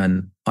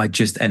salesman. I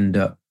just end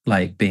up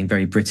like being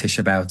very British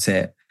about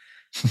it.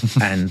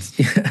 And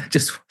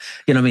just,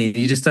 what I mean?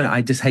 You just don't,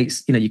 I just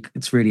hate,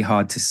 it's really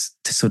hard to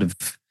sort of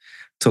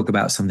talk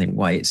about something,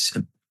 why it's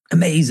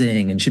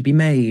amazing and should be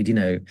made,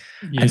 Yeah.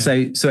 And so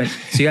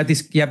you have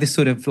this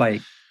sort of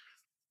like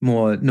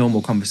more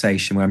normal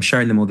conversation where I'm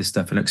showing them all this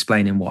stuff and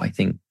explaining what I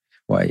think,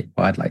 why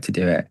I'd like to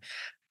do it.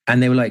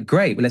 And they were like,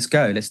 great, well, let's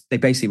go. They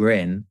basically were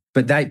in.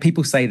 But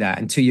people say that,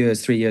 and 2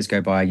 years, 3 years go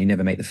by, you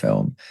never make the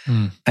film.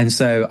 And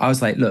so I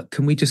was like, look,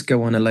 can we just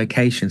go on a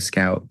location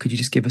scout? Could you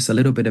just give us a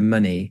little bit of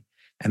money?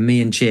 And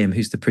me and Jim,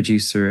 who's the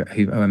producer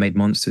who I made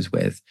Monsters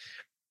with,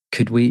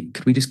 could we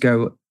just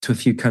go to a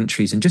few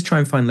countries and just try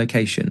and find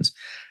locations?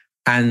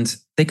 And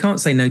they can't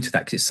say no to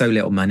that because it's so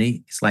little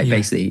money. It's like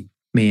basically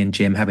me and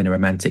Jim having a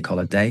romantic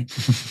holiday.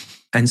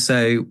 And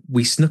so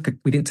we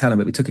didn't tell them,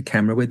 but we took a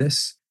camera with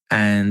us,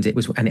 and it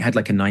had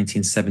like a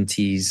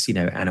 1970s,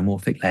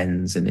 anamorphic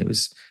lens, and it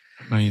was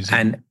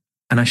amazing.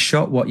 And I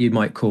shot what you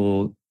might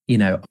call,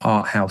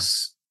 art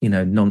house,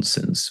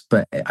 nonsense,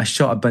 but I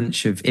shot a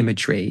bunch of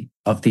imagery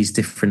of these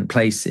different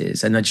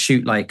places, and I'd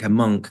shoot like a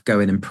monk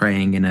going and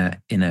praying in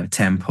a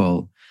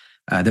temple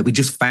that we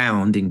just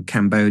found in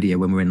Cambodia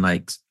when we were in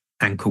like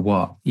Angkor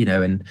Wat,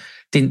 and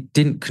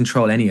didn't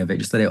control any of it,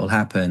 just let it all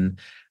happen.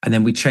 And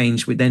then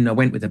then I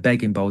went with a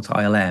begging bowl to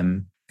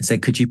ILM and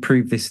said, could you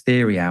prove this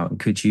theory out? And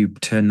could you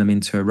turn them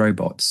into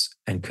robots?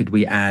 And could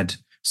we add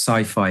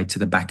sci-fi to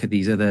the back of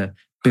these other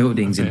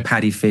buildings in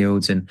paddy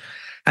fields? And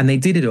they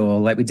did it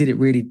all. Like, we did it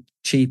really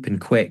cheap and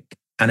quick.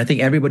 And I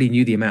think everybody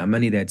knew the amount of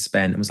money they'd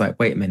spent and was like,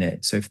 wait a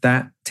minute. So if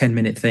that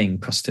 10-minute thing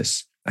cost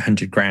us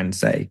 $100,000,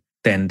 say,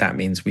 then that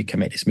means we can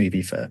make this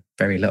movie for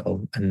very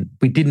little. And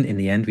we didn't in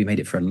the end. We made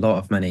it for a lot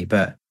of money,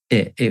 but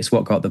it's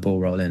what got the ball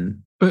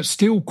rolling. But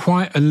still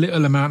quite a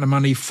little amount of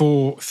money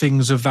for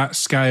things of that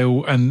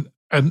scale and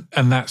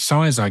that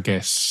size, I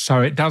guess.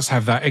 So it does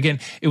have that. Again,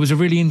 it was a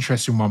really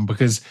interesting one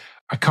because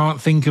I can't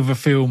think of a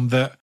film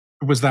that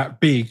was that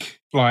big,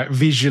 like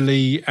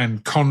visually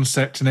and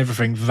concept and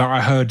everything, that I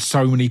heard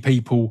so many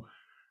people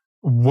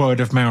word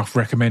of mouth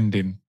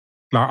recommending.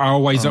 Like I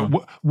always,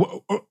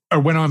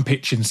 when I'm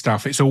pitching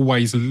stuff, it's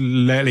always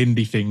little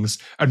indie things.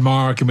 And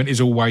my argument is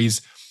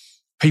always,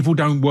 people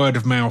don't word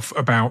of mouth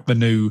about the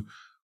new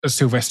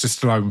Sylvester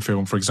Stallone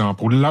film, for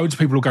example. Loads of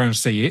people will go and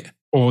see it,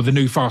 or the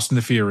new Fast and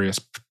the Furious.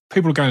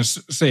 People will go and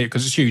see it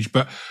because it's huge.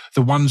 But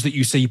the ones that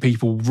you see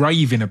people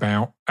raving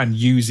about and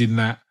using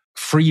that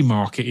free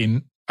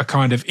marketing are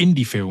kind of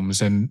indie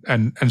films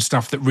and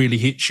stuff that really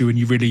hits you and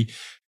you really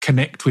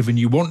connect with and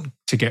you want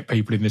to get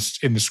people in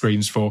the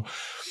screens for.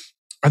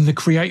 And the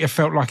creator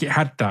felt like it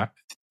had that.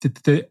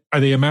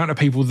 The amount of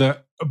people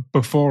that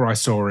before I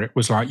saw it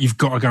was like, you've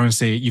got to go and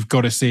see it. You've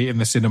got to see it in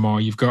the cinema.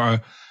 You've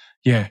got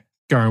to,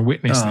 go and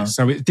witness this.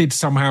 So it did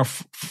somehow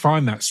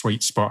find that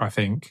sweet spot, I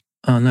think.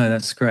 Oh no,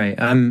 that's great.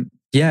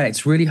 Yeah,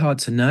 it's really hard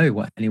to know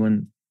what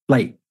anyone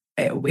like.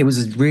 It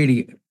was a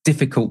really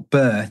difficult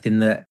birth in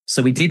that.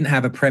 So we didn't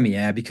have a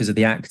premiere because of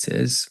the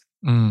actors.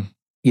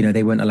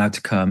 They weren't allowed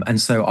to come.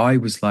 And so I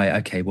was like,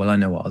 okay, well, I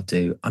know what I'll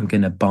do. I'm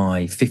going to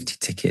buy 50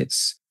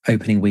 tickets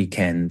opening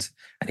weekend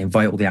and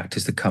invite all the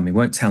actors to come. We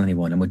won't tell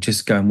anyone, and we'll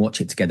just go and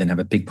watch it together and have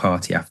a big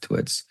party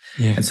afterwards.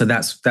 Yeah. And so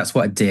that's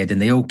what I did.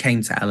 And they all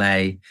came to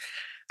LA.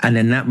 And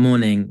then that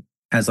morning,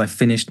 as I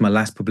finished my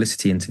last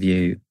publicity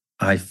interview,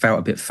 I felt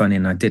a bit funny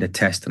and I did a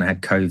test and I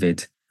had COVID.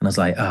 And I was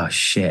like, oh,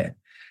 shit.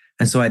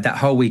 And so that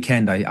whole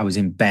weekend, I was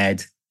in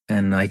bed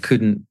and I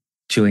couldn't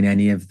join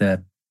any of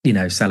the,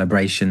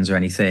 celebrations or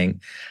anything.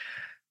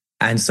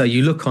 And so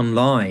you look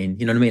online,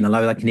 you know what I mean? I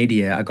like an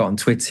idiot. I got on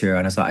Twitter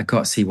and I was like, I got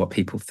to see what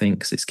people think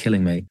because it's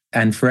killing me.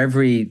 And for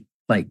every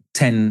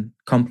 10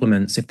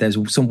 compliments, if there's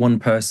some one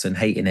person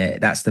hating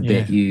it, that's the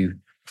bit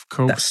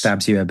that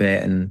stabs you a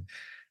bit.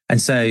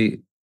 And so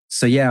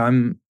yeah,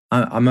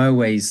 I'm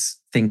always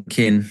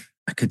thinking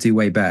I could do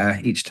way better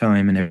each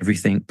time and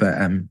everything. But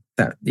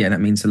that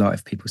means a lot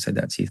if people said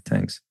that to you.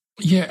 Thanks.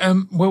 Yeah.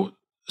 Well,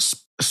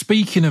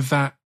 speaking of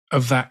that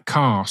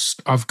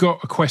cast, I've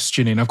got a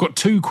question in. I've got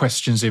two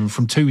questions in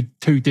from two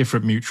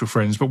different mutual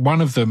friends, but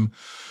one of them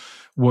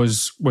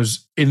was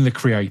in the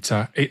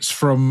creator. It's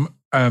from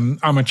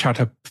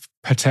Amachata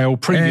Patel,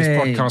 previous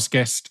podcast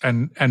guest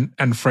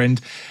and friend.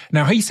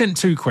 Now he sent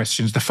two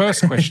questions. The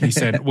first question he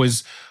said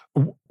was,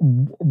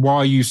 "Why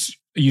are you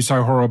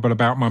so horrible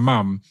about my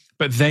mum?"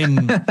 But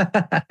then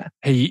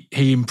he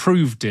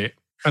improved it.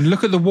 And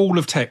look at the wall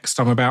of text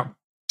I'm about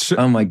to,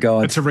 oh my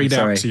God, to read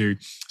out to you.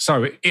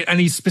 So, and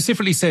he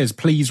specifically says,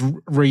 please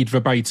read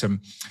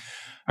verbatim.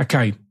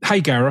 Okay.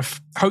 Hey, Gareth,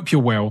 hope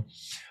you're well.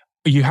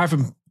 You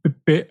haven't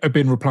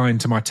been replying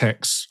to my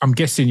texts. I'm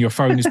guessing your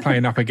phone is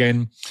playing up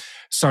again.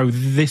 So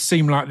this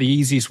seemed like the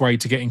easiest way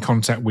to get in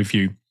contact with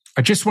you.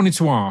 I just wanted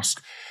to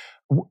ask,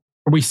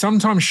 we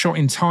sometimes shot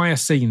entire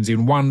scenes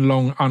in one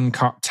long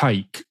uncut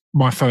take.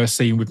 My first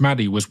scene with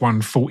Maddie was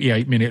one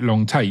 48-minute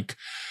long take.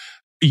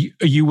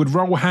 You would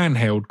roll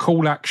handheld,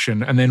 call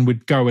action, and then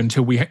would go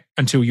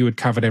until you had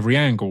covered every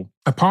angle.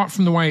 Apart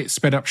from the way it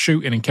sped up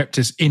shooting and kept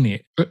us in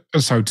it,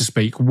 so to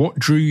speak, what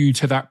drew you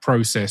to that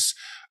process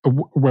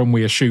when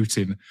we are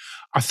shooting?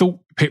 I thought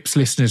Pip's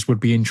listeners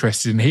would be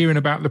interested in hearing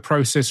about the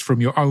process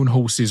from your own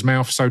horse's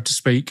mouth, so to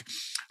speak.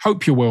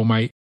 Hope you're well,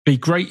 mate. Be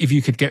great if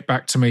you could get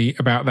back to me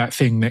about that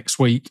thing next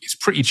week. It's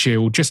pretty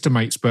chill, just a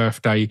mate's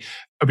birthday,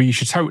 but you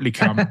should totally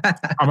come.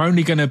 I'm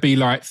only going to be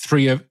like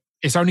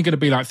It's only going to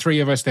be like three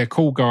of us. They're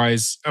cool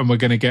guys, and we're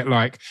going to get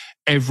like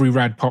every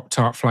rad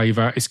Pop-Tart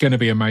flavor. It's going to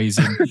be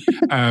amazing.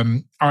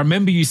 I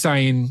remember you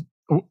saying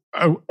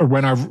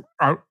when I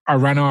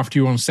ran after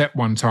you on set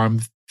one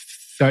time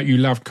that you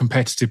loved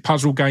competitive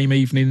puzzle game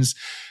evenings.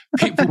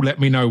 People let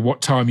me know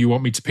what time you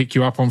want me to pick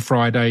you up on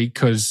Friday,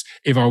 because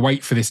if I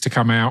wait for this to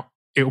come out,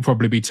 it'll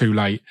probably be too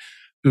late.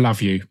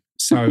 Love you.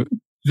 So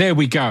there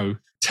we go.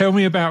 Tell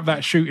me about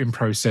that shooting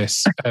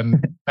process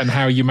and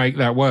how you make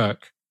that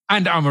work.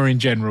 And Amma in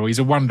general. He's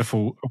a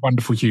wonderful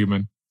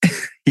human.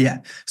 Yeah.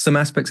 Some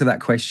aspects of that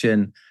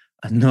question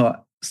are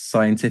not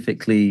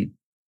scientifically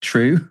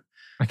true.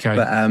 Okay.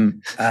 But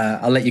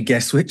I'll let you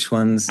guess which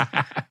ones.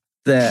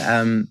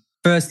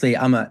 Firstly,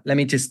 Amma,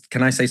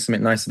 can I say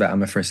something nice about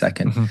Amma for a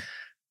second? Mm-hmm.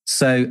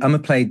 So Amma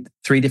played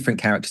 3 different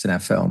characters in our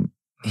film.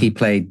 Mm-hmm. He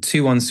played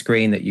 2 on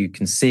screen that you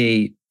can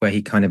see where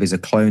he kind of is a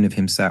clone of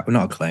himself. Well,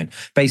 not a clone.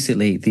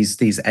 Basically,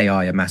 these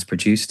AI are mass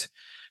produced.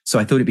 So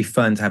I thought it'd be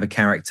fun to have a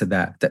character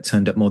that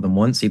turned up more than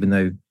once, even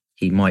though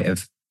he might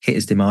have hit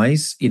his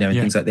demise, and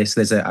things like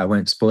this. I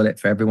won't spoil it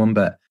for everyone,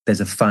 but there's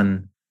a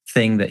fun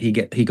thing that he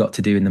got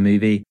to do in the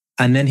movie.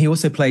 And then he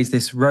also plays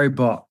this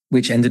robot,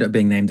 which ended up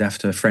being named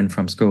after a friend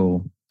from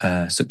school,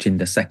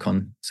 Sukhjinder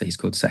Sekon. So he's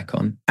called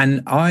Sekon.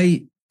 And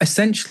we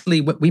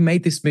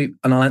made this movie,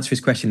 and I'll answer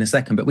his question in a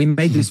second, but we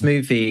made this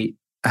movie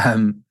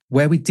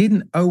where we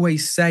didn't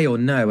always say or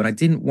know, and I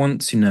didn't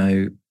want to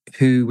know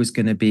who was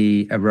going to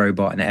be a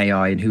robot and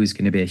AI and who was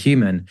going to be a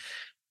human,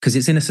 because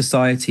it's in a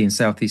society in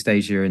Southeast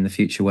Asia in the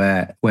future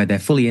where they're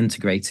fully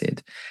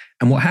integrated.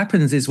 And what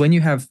happens is when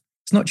you have,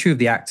 it's not true of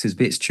the actors,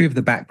 but it's true of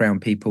the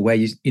background people where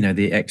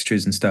the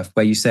extras and stuff,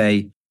 where you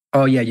say,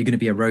 oh yeah, you're going to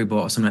be a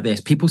robot or something like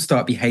this. People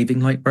start behaving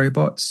like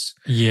robots.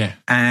 Yeah.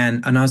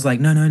 And I was like,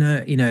 no.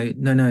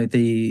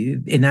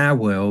 In our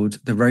world,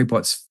 the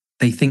robots,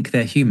 they think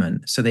they're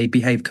human. So they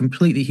behave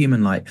completely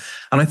human-like.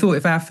 And I thought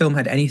if our film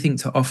had anything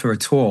to offer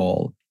at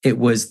all, it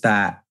was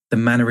that the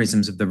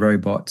mannerisms of the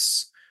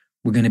robots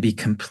were going to be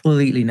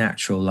completely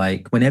natural.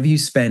 Like whenever you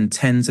spend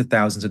tens of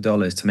thousands of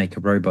dollars to make a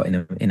robot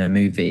in a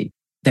movie,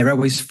 they're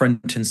always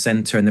front and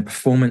center, and the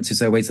performance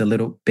is always a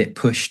little bit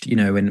pushed, in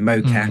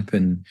mocap.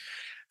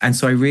 And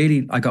so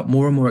I got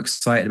more and more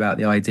excited about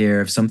the idea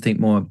of something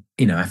more,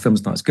 our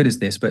film's not as good as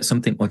this, but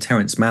something more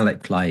Terrence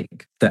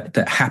Malick-like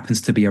that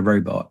happens to be a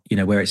robot,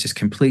 where it's just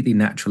completely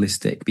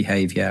naturalistic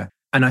behavior.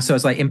 And so I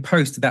was like, in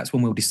post, that's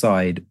when we'll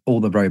decide all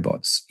the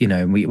robots,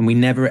 and we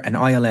never, and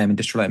ILM,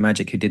 Industrial Light and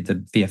Magic, who did the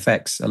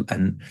VFX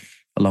and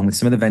along with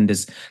some of the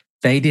vendors,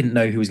 they didn't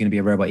know who was going to be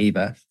a robot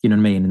either. You know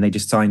what I mean? And they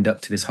just signed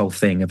up to this whole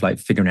thing of like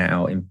figuring it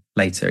out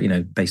later,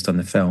 based on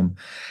the film.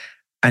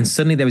 And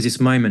suddenly there was this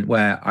moment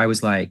where I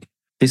was like,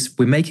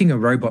 we're making a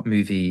robot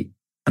movie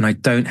and I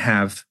don't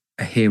have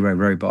a hero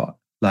robot.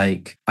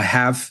 Like I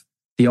have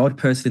the odd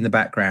person in the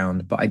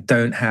background, but I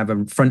don't have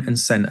a front and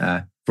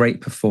center,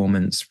 great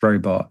performance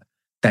robot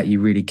that you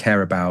really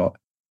care about.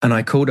 And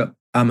I called up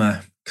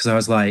Amma because I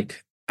was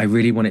like, I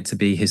really want it to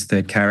be his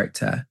third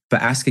character,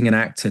 but asking an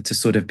actor to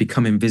sort of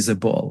become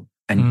invisible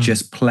and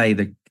just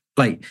play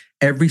like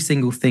every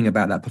single thing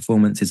about that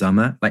performance is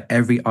Amma. Like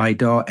every eye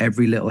dart,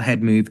 every little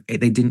head move,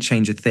 they didn't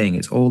change a thing.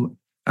 It's all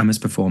Amma's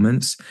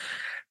performance.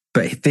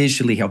 But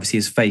visually, obviously,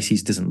 his face, he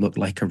doesn't look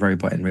like a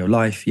robot in real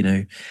life,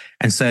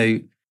 And so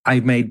I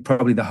made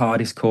probably the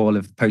hardest call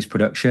of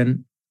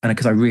post-production, and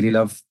because I really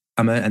love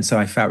Amma, and so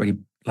I felt really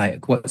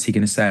like, what's he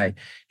going to say?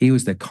 He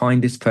was the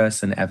kindest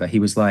person ever. He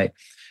was like,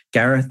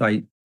 Gareth,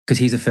 because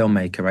he's a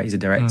filmmaker, right? He's a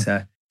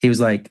director. He was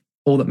like,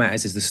 all that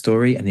matters is the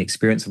story and the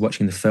experience of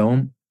watching the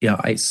film.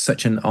 It's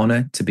such an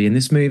honor to be in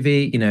this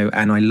movie,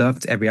 and I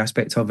loved every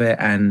aspect of it.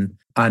 And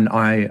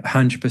I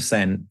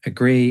 100%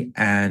 agree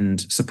and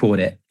support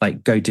it.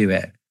 Like, go do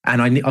it.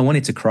 And I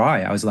wanted to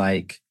cry. I was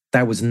like,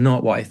 that was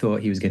not what I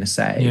thought he was going to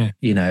say,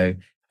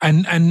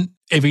 And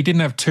if he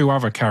didn't have two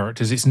other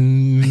characters, it's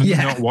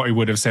not what he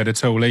would have said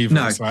at all either.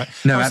 No, it's like,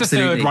 no, that's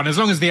absolutely. the third one. As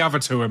long as the other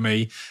two are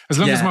me, as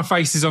long as my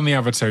face is on the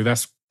other two,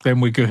 then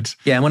we're good.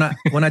 Yeah, and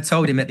when I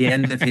told him at the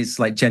end of his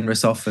like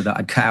generous offer that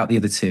I'd cut out the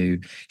other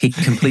two, he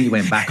completely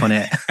went back on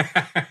it.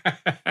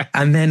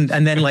 and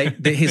then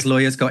like his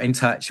lawyers got in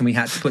touch and we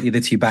had to put the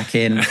other two back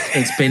in.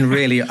 It's been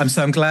really.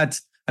 I'm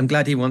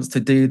glad he wants to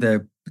do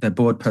the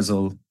board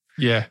puzzle.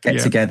 Get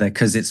together,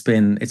 because it's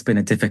been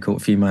a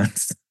difficult few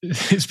months.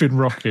 It's been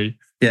rocky.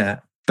 Yeah,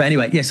 but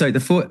anyway, so the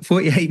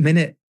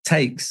 48-minute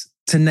takes,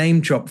 to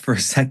name drop for a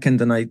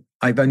second, and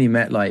I've only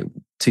met like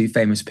two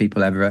famous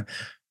people ever.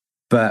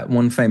 But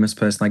one famous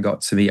person I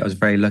got to meet, I was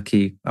very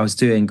lucky. I was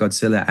doing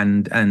Godzilla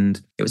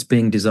and it was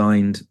being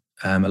designed,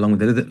 along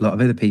with a lot of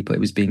other people, it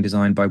was being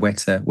designed by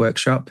Weta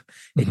Workshop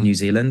in New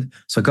Zealand.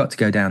 So I got to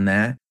go down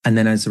there. And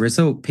then as a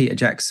result, Peter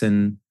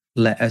Jackson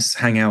let us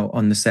hang out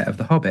on the set of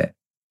The Hobbit.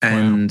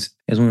 And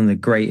it was one of the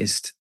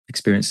greatest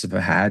experiences I've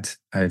ever had.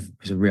 It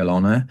was a real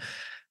honor.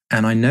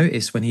 And I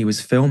noticed when he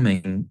was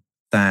filming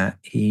that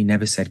he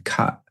never said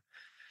cut.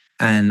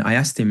 And I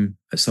asked him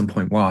at some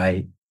point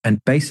why. And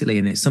basically,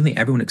 and it's something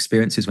everyone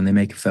experiences when they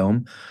make a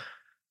film,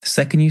 the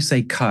second you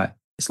say cut,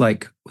 it's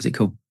like, was it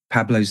called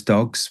Pablo's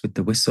Dogs with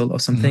the whistle or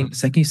something? The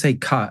second you say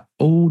cut,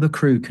 all the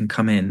crew can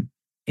come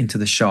into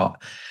the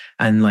shot,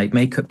 and like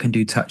makeup can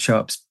do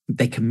touch-ups,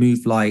 they can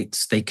move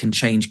lights, they can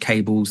change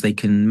cables, they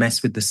can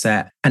mess with the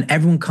set. And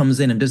everyone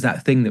comes in and does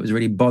that thing that was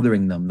really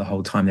bothering them the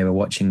whole time they were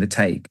watching the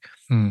take.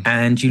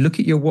 And you look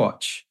at your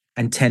watch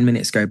and 10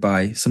 minutes go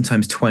by,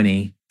 sometimes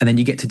 20, and then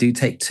you get to do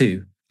take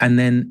 2. And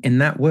then in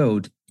that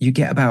world, you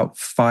get about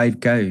 5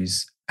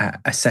 goes at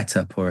a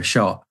setup or a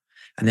shot,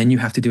 and then you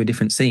have to do a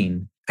different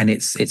scene. And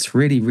it's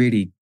really,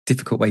 really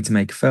difficult way to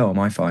make a film,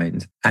 I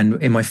find.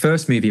 And in my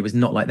first movie, it was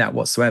not like that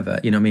whatsoever.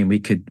 You know what I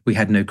mean? We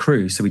had no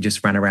crew, so we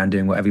just ran around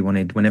doing whatever we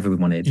wanted, whenever we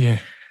wanted. Yeah.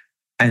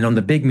 And on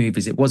the big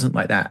movies, it wasn't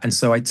like that. And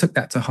so I took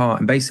that to heart.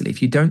 And basically,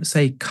 if you don't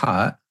say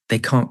cut, they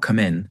can't come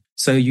in.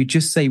 So you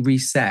just say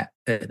reset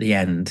at the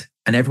end,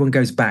 and everyone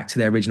goes back to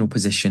their original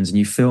positions, and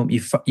you film,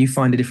 you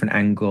find a different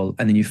angle,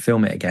 and then you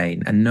film it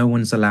again, and no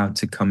one's allowed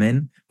to come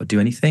in or do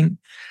anything.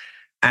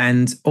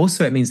 And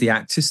also it means the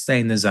actors stay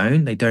in the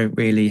zone. They don't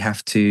really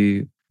have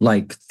to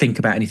like think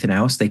about anything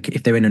else.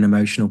 If they're in an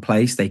emotional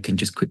place, they can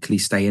just quickly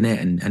stay in it,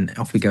 and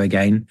off we go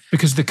again.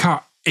 Because the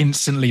cut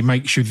instantly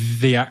makes you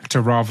the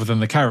actor rather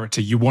than the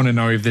character. You want to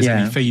know if there's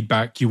any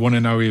feedback. You want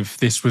to know if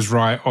this was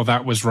right or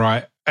that was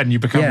right, and you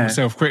become more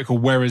self-critical.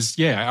 Whereas,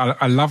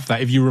 I love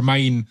that. If you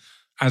remain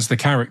as the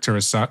character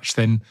as such,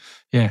 then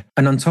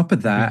And on top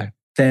of that,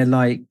 they're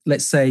like,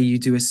 let's say you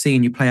do a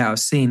scene, you play out a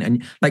scene,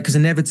 and like, because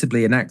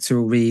inevitably an actor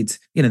will read,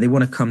 they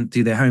want to come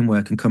do their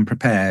homework and come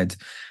prepared.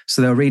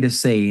 So they'll read a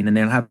scene and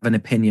they'll have an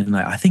opinion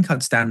like, I think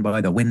I'd stand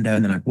by the window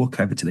and then I'd walk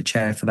over to the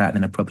chair for that, and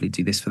then I'd probably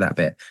do this for that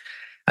bit.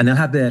 And they'll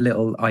have their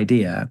little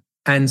idea.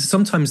 And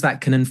sometimes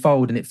that can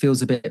unfold and it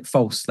feels a bit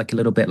false, like a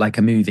little bit like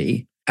a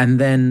movie. And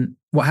then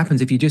what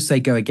happens if you just say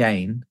go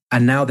again,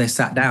 and now they're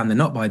sat down, they're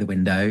not by the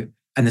window,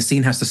 and the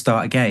scene has to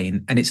start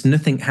again, and it's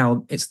nothing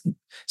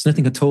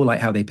at all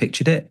like how they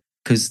pictured it,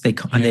 because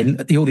and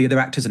then all the other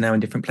actors are now in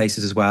different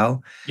places as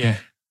well. Yeah,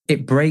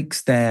 it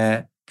breaks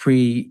their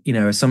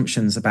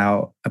assumptions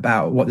about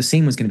what the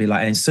scene was going to be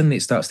like, and suddenly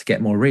it starts to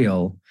get more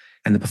real,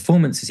 and the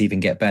performances even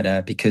get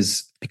better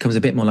because it becomes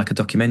a bit more like a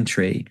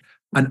documentary.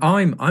 And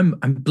I'm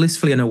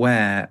blissfully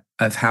unaware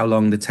of how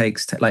long the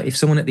takes. Like if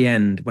someone at the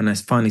end, when I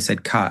finally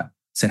said cut,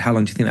 said how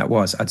long do you think that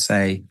was, I'd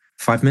say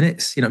 5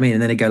 minutes, you know what I mean?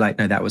 And then they go like,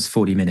 no, that was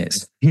 40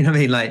 minutes. You know what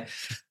I mean? Like,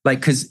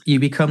 because you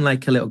become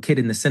like a little kid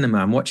in the cinema.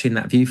 I'm watching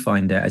that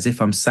viewfinder as if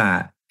I'm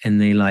sat in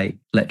the like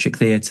electric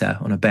theatre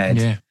on a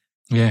bed.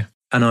 Yeah.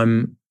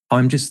 And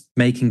I'm just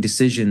making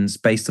decisions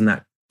based on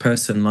that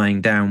person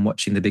lying down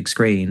watching the big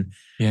screen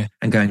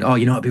and going, oh,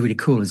 you know what'd be really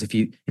cool is if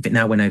it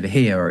now went over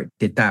here, or it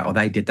did that, or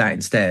they did that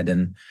instead.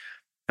 And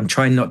I'm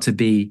trying not to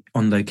be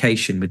on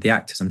location with the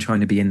actors. I'm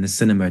trying to be in the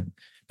cinema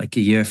like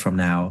a year from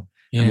now.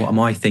 And what am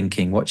I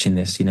thinking watching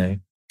this, you know?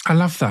 I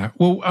love that.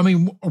 Well, I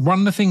mean, one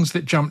of the things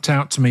that jumped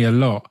out to me a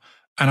lot,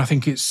 and I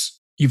think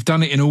you've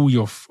done it in all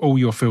your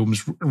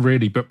films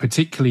really, but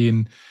particularly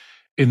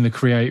in The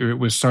Creator, it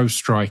was so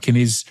striking,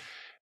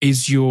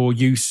 is your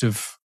use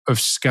of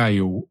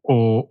scale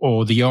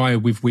or the eye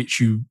with which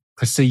you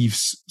perceive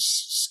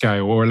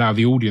scale, or allow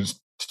the audience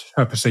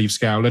to perceive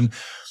scale. And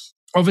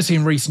obviously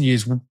in recent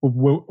years,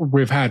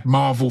 we've had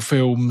Marvel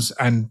films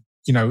and,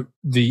 you know,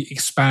 the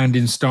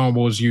expanding Star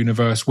Wars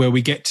universe where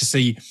we get to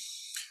see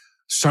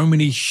so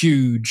many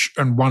huge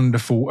and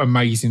wonderful,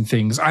 amazing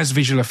things. As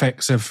visual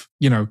effects have,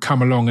 you know,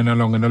 come along and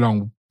along and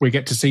along, we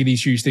get to see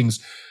these huge things.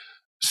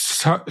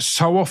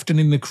 So often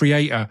in The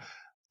Creator,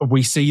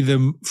 we see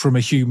them from a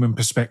human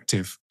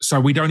perspective.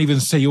 So we don't even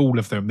see all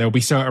of them. There'll be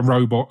certain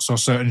robots or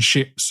certain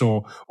ships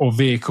or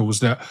vehicles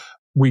that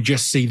we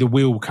just see the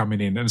wheel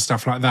coming in and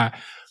stuff like that.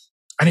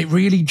 And it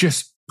really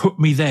just put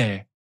me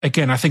there.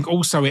 Again, I think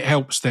also it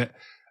helps that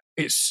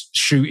it's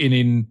shooting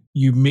in,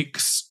 you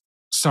mix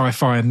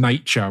sci-fi and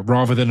nature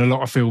rather than a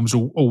lot of films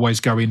always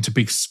go into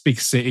big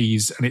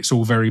cities and it's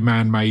all very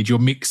man-made. You're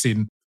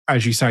mixing,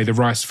 as you say, the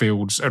rice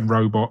fields and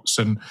robots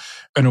and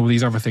all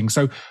these other things.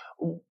 So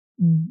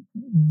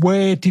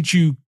where did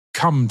you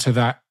come to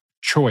that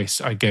choice,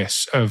 I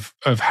guess, of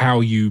how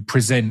you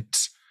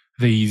present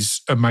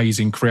these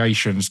amazing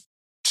creations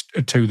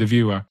to the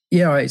viewer?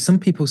 Yeah, right. Some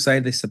people say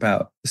this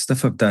about the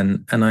stuff I've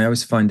done, and I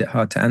always find it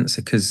hard to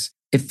answer because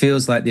it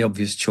feels like the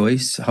obvious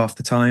choice half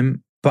the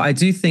time. But I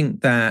do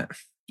think that,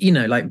 you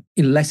know, like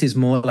less is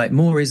more, like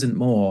more isn't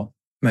more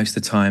most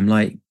of the time.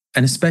 Like,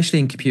 and especially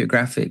in computer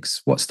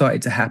graphics, what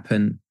started to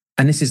happen,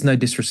 and this is no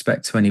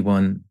disrespect to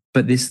anyone,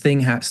 but this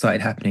thing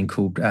started happening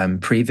called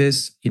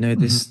previs, you know,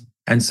 this. Mm-hmm.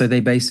 And so they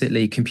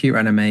basically computer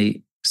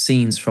animate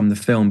scenes from the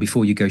film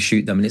before you go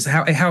shoot them. And it's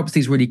how it helps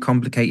these really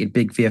complicated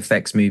big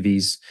VFX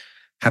movies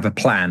have a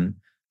plan.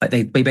 Like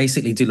they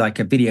basically do like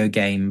a video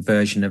game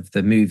version of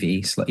the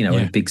movie, so, you know,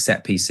 with big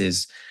set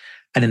pieces.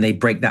 And then they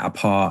break that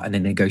apart and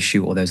then they go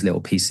shoot all those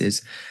little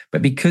pieces.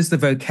 But because the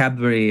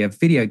vocabulary of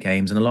video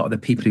games and a lot of the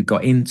people who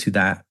got into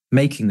that,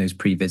 making those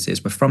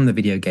previses, were from the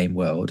video game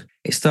world,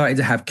 it started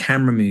to have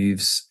camera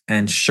moves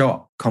and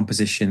shot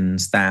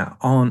compositions that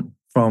aren't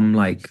from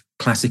like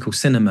classical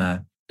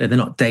cinema. They're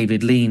not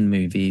David Lean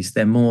movies.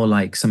 They're more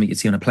like something you'd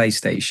see on a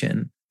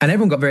PlayStation. And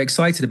everyone got very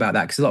excited about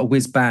that because a lot of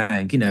whiz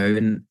bang, you know,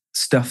 and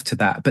stuff to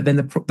that. But then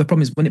the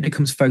problem is when it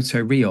becomes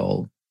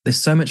photoreal, there's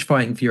so much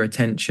fighting for your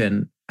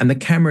attention. And the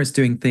camera is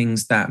doing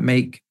things that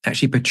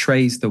actually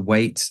portrays the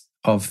weight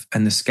of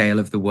and the scale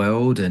of the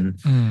world and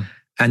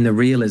the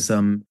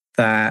realism,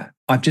 that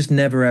I've just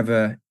never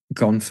ever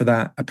gone for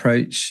that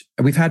approach.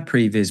 We've had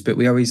previs, but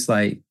we always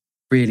like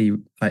really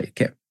like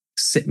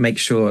make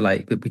sure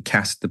like that we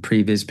cast the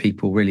previs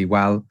people really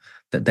well,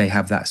 that they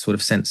have that sort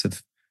of sense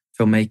of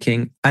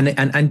filmmaking.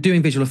 And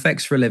doing visual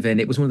effects for a living,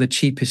 it was one of the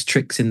cheapest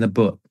tricks in the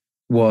book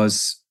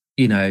was,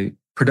 you know,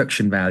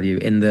 production value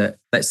in the,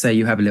 let's say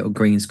you have a little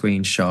green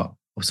screen shot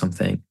or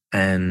something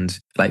and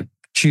like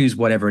choose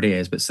whatever it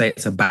is, but say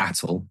it's a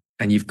battle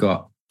and you've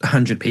got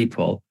 100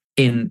 people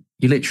in,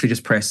 you literally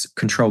just press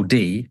Control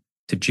D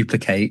to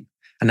duplicate.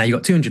 And now you've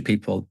got 200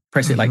 people,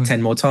 press it like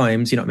 10 more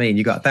times, you know what I mean?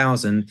 You got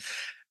 1,000.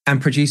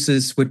 And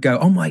producers would go,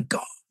 oh my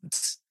God.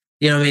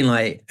 You know what I mean?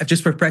 Like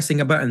just for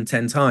pressing a button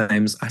 10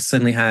 times, I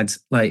suddenly had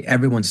like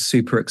everyone's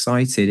super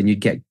excited and you'd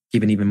get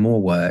given even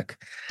more work.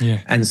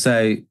 Yeah. And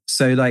so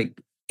like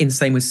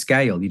same with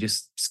scale, you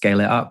just scale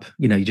it up,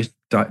 you know, you just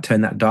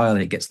turn that dial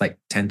and it gets like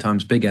 10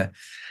 times bigger.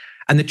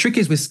 And the trick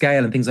is with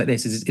scale and things like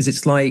this is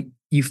it's like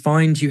you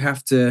find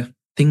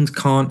things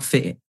can't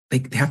fit.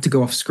 They have to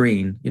go off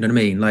screen. You know what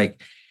I mean?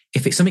 Like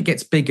if something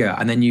gets bigger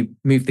and then you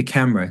move the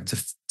camera to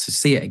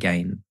see it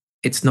again,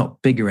 it's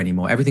not bigger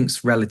anymore.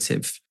 Everything's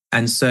relative.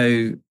 And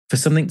so for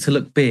something to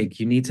look big,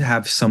 you need to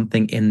have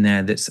something in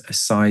there that's a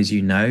size,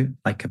 you know,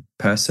 like a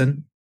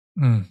person.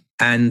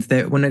 And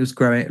when I was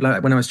growing,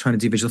 like when I was trying to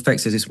do visual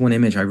effects, there's this one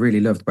image I really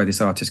loved by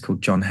this artist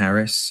called John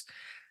Harris.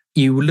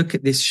 You will look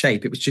at this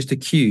shape. It was just a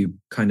cube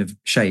kind of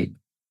shape.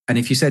 And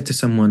if you said to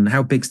someone,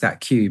 how big's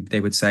that cube? They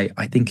would say,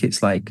 I think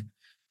it's like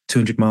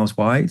 200 miles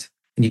wide.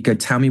 And you'd go,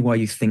 tell me why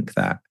you think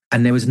that.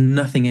 And there was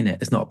nothing in it.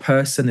 There's not a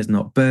person, there's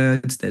not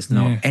birds, there's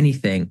not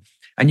anything.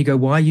 And you go,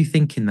 why are you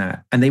thinking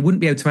that? And they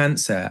wouldn't be able to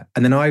answer.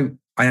 And then I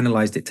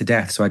analysed it to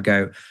death. So I'd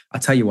go, I'll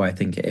tell you why I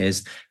think it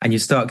is. And you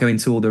start going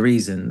to all the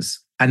reasons.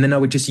 And then I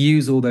would just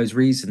use all those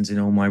reasons in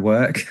all my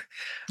work.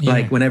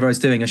 Like whenever I was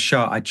doing a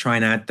shot, I'd try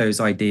and add those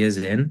ideas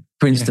in.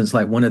 For instance,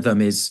 like one of them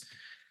is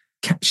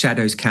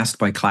shadows cast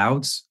by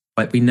clouds.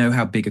 Like we know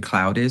how big a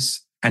cloud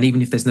is. And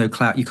even if there's no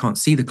cloud, you can't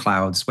see the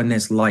clouds. When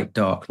there's light,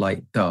 dark,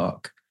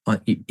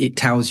 it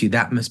tells you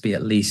that must be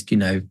at least, you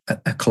know,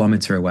 a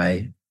kilometre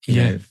away, you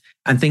know,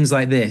 and things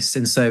like this.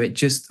 And so it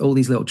just, all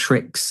these little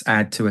tricks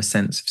add to a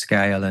sense of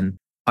scale. And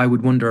I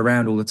would wander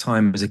around all the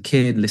time as a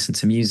kid, listen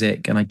to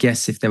music. And I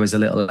guess if there was a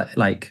little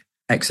like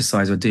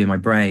exercise or do in my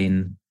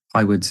brain,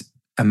 I would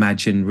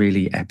imagine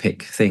really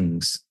epic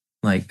things.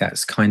 Like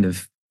that's kind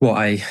of what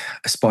I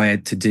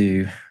aspired to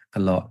do a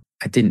lot.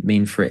 I didn't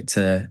mean for it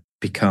to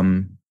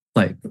become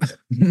like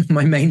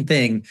my main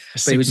thing,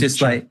 but it was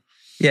just like,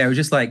 yeah, it was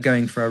just like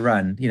going for a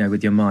run,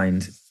 with your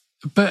mind.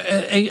 But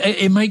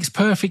it makes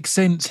perfect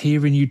sense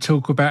hearing you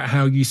talk about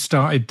how you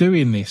started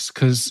doing this,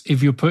 because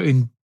if you're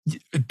putting,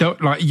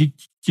 like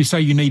you say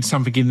you need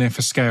something in there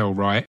for scale,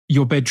 right?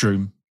 Your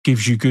bedroom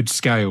gives you good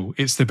scale.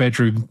 It's the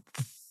bedroom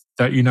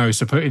that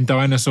so putting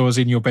dinosaurs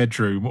in your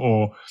bedroom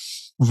or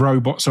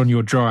robots on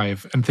your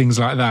drive and things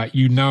like that,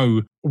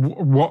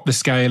 what the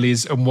scale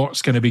is and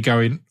what's going to be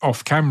going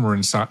off camera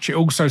and such. It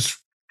also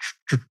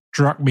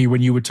struck me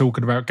when you were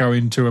talking about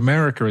going to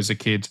America as a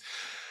kid,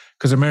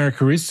 because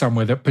America is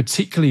somewhere that,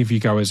 particularly if you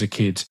go as a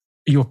kid,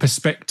 your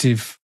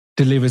perspective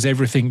delivers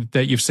everything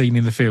that you've seen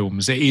in the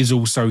films. It is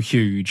also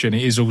huge and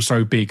it is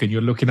also big, and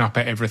you're looking up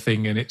at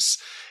everything, and it's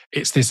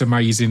this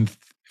amazing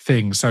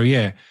thing. So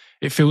yeah,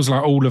 it feels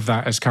like all of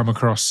that has come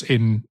across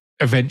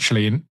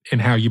eventually in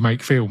how you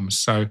make films.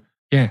 So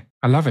yeah,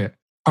 I love it.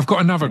 I've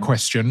got another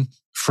question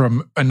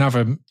from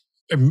another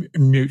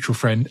mutual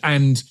friend,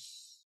 and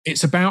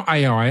it's about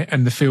AI,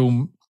 and the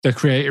film, the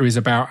creator is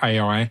about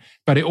AI,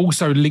 but it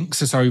also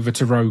links us over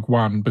to Rogue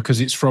One because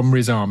it's from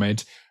Riz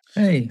Ahmed.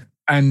 Hey.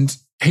 And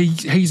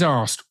he's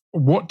asked,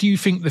 what do you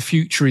think the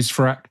future is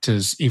for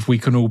actors if we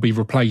can all be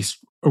replaced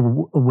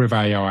with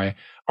AI?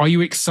 Are you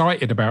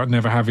excited about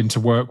never having to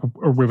work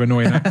with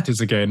annoying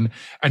actors again?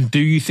 And do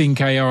you think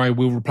AI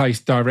will replace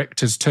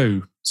directors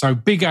too? So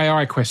big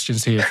AI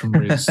questions here from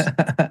Riz.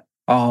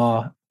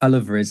 Oh, I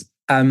love Riz.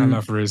 I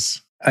love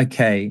Riz.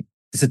 Okay,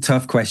 it's a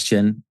tough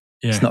question.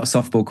 Yeah. It's not a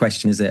softball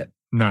question, is it?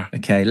 No.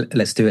 Okay,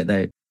 let's do it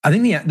though. I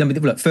think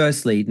look,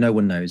 firstly, no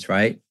one knows,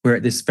 right? We're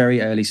at this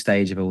very early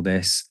stage of all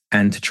this,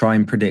 and to try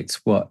and predict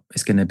what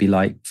it's going to be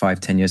like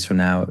 5-10 years from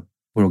now,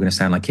 we're all going to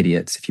sound like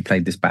idiots if you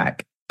played this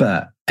back.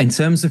 But in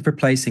terms of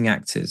replacing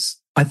actors,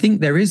 I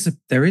think there is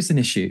an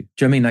issue. Do you know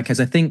what I mean? Like, as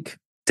I think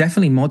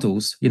definitely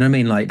models, you know what I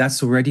mean? Like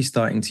that's already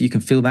you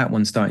can feel that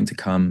one starting to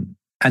come.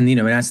 And,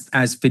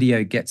 as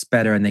video gets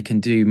better and they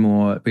can do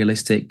more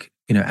realistic,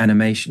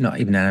 animation, not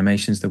even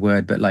animation is the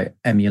word, but like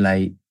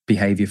emulate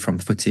behavior from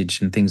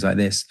footage and things like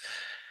this,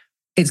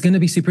 it's going to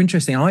be super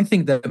interesting. I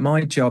think that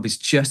my job is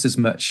just as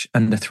much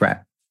under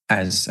threat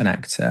as an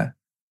actor.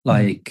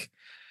 Like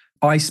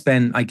I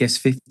spent, I guess,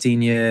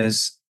 15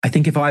 years. I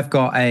think if I've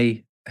got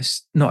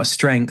not a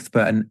strength,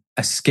 but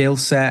a skill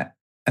set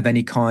of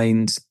any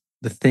kind,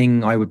 the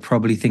thing I would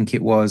probably think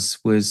it was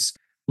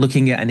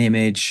looking at an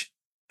image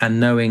and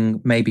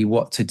knowing maybe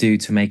what to do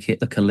to make it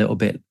look a little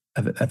bit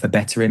of a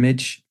better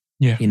image.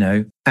 Yeah.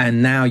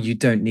 And now you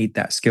don't need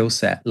that skill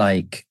set.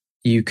 Like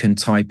you can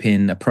type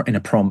in a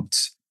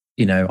prompt,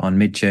 on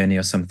Midjourney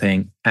or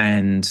something,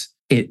 and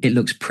it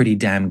looks pretty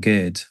damn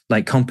good.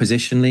 Like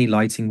compositionally,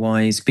 lighting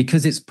wise,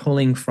 because it's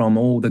pulling from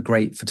all the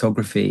great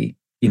photography,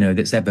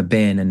 that's ever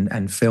been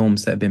and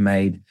films that have been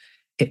made.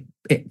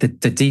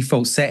 The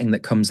default setting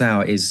that comes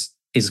out is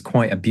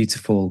quite a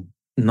beautiful,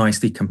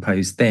 nicely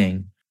composed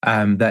thing.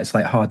 That's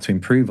like hard to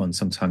improve on.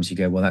 Sometimes you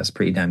go, well, that's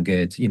pretty damn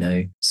good,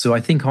 So I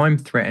think I'm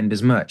threatened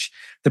as much.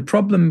 The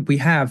problem we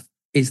have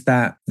is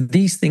that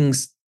these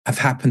things have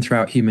happened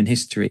throughout human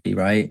history,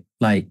 right?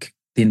 Like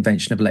the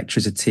invention of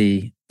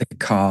electricity, the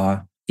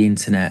car, the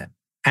internet,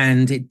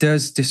 and it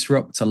does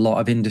disrupt a lot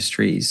of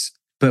industries.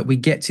 But we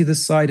get to the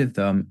side of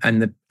them,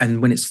 and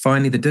when it's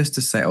finally the dust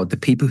has settled, the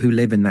people who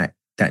live in that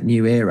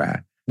new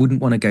era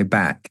wouldn't want to go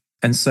back.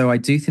 And so I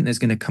do think there's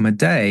going to come a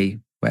day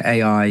where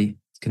AI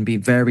can be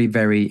very,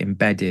 very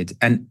embedded.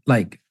 And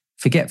like,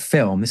 forget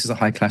film, this is a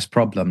high class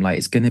problem. Like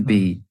it's going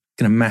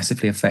to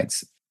massively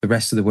affect the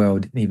rest of the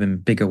world in even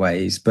bigger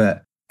ways.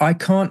 But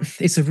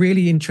it's a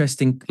really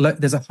interesting,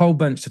 there's a whole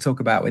bunch to talk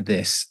about with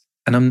this.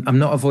 And I'm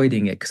not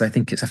avoiding it because I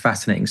think it's a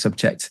fascinating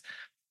subject.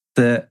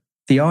 The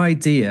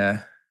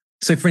idea,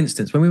 so for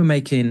instance, when we were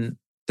making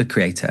The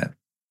Creator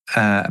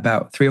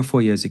about 3 or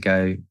 4 years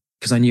ago,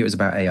 because I knew it was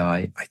about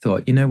AI, I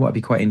thought, what would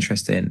be quite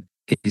interesting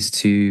is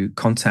to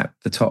contact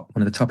one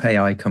of the top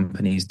AI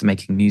companies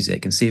making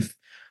music and see if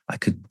I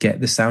could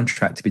get the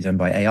soundtrack to be done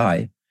by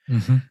AI.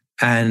 Mm-hmm.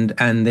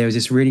 And there was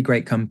this really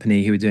great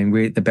company who were doing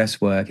the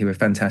best work. Who were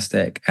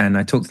fantastic. And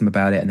I talked to them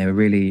about it and they were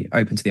really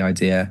open to the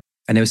idea.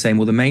 And they were saying,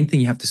 well, the main thing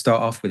you have to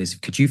start off with is,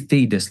 could you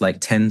feed us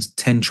like 10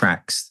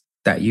 tracks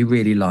that you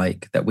really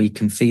like that we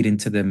can feed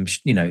into them,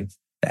 the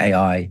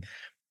AI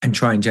and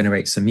try and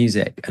generate some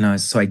music? And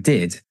so I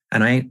did.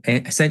 And I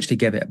essentially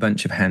gave it a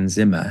bunch of Hans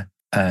Zimmer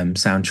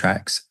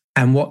soundtracks.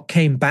 And what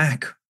came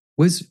back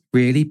was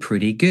really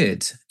pretty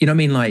good. You know what I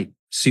mean? Like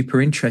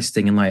super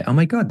interesting and like, oh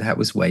my God, that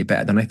was way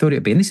better than I thought it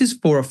would be. And this is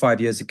 4 or 5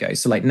 years ago.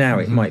 So like now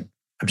it might,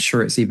 I'm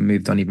sure it's even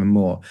moved on even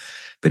more,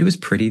 but it was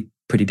pretty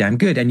damn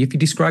good. And if you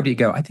described it, you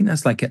go, I think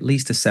that's like at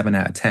least a 7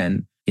 out of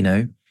 10,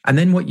 And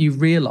then what you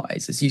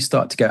realize is you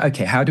start to go,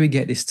 okay, how do we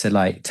get this to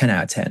like 10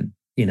 out of 10?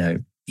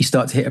 You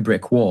start to hit a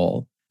brick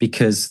wall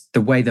because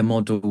the way the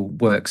model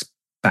works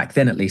back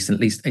then at least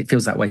it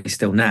feels that way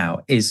still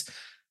now, is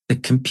the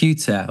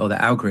computer or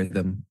the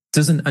algorithm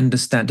doesn't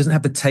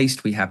have the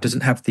taste we have,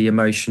 doesn't have the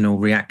emotional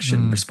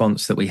reaction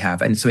response that we have.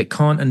 And so it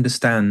can't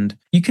understand.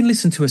 You can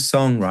listen to a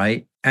song,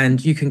 right?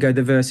 And you can go,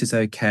 the verse is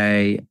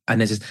okay. And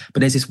there's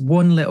this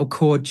one little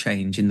chord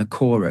change in the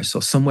chorus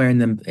or somewhere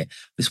in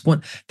this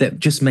one that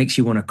just makes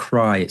you want to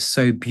cry. It's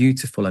so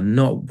beautiful and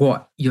not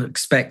what you're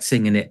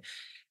expecting.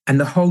 And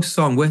the whole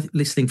song, worth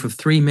listening for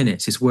 3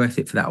 minutes, is worth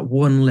it for that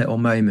one little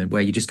moment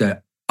where you just go,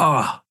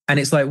 ah. And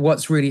it's like,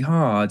 what's really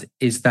hard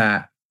is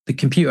that the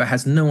computer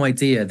has no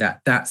idea that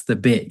that's the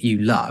bit you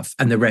love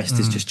and the rest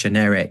is just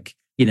generic,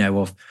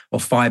 or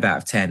 5 out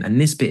of 10.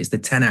 And this bit is the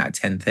 10 out of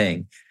 10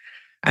 thing.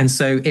 And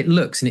so it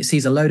looks and it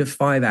sees a load of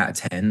 5 out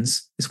of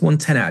 10s, this one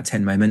 10 out of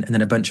 10 moment, and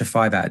then a bunch of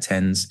 5 out of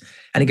 10s.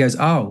 And it goes,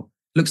 oh,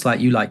 looks like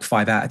you like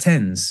 5 out of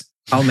 10s.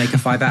 I'll make a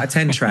 5 out of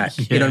 10 track.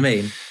 Yeah. You know what I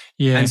mean?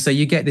 Yeah. And so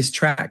you get this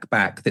track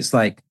back that's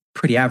like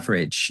pretty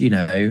average,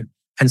 And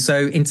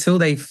so until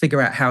they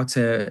figure out how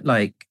to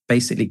like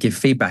basically give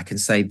feedback and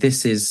say,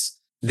 this is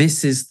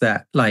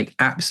that like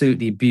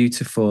absolutely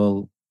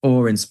beautiful,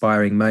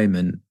 awe-inspiring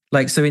moment.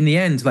 Like, so in the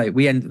end,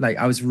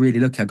 I was really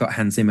lucky. I got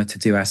Hans Zimmer to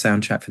do our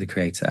soundtrack for The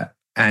Creator.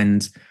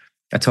 And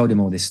I told him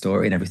all this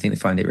story and everything. They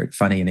find it really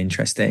funny and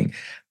interesting.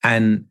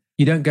 And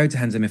you don't go to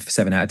Hans Zimmer for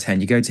 7 out of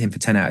 10. You go to him for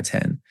 10 out of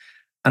 10.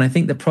 And I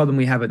think the problem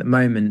we have at the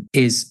moment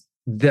is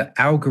the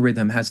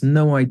algorithm has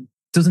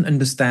doesn't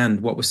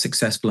understand what was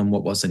successful and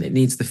what wasn't. It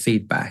needs the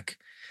feedback.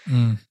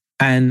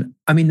 And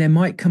I mean, there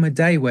might come a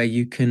day where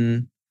you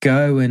can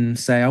go and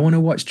say, I want to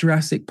watch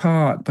Jurassic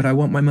Park, but I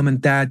want my mum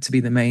and dad to be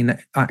the main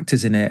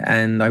actors in it.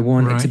 And I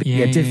want it to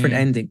be a different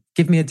ending.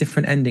 Give me a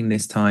different ending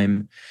this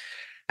time.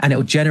 And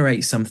it'll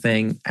generate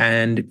something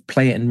and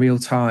play it in real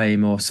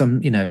time, or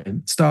some,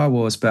 Star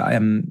Wars,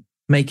 but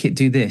make it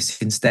do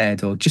this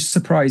instead, or just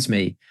surprise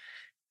me.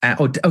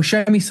 Or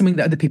show me something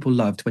that other people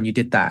loved when you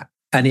did that.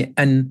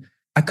 And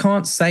I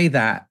can't say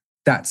that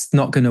that's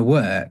not going to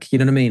work. You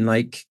know what I mean?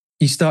 Like,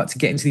 you start to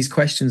get into these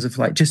questions of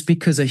like, just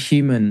because a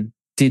human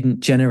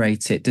didn't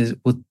generate it,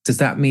 does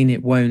that mean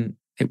it won't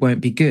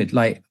be good?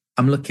 Like,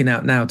 I'm looking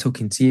out now,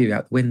 talking to you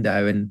out the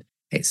window, and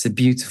it's a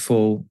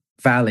beautiful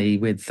valley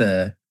with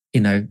the,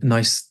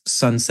 nice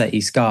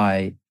sunsetty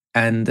sky,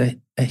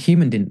 and a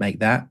human didn't make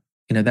that.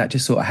 That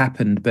just sort of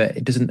happened, but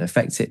it doesn't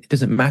affect it. It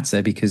doesn't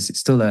matter because it's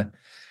still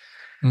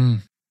you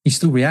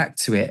still react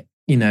to it,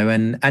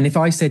 and if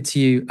I said to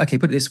you, okay,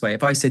 put it this way,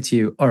 if I said to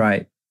you, all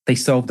right, they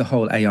solved the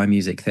whole AI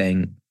music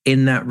thing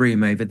in that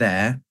room over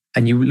there,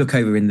 and you look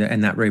over in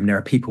that room, there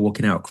are people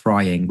walking out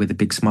crying with a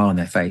big smile on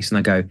their face. And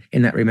I go,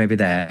 in that room over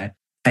there,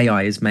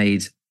 AI has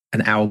made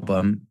an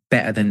album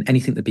better than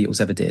anything the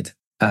Beatles ever did.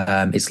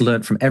 It's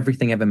learned from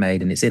everything ever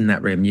made, and it's in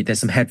that room. There's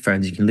some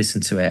headphones, you can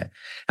listen to it.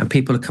 And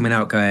people are coming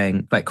out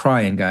going, like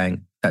crying,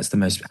 going, that's the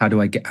most, how do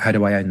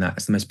I own that?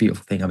 It's the most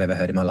beautiful thing I've ever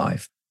heard in my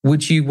life.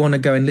 Would you want to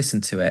go and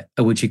listen to it?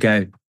 Or would you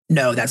go,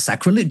 no, that's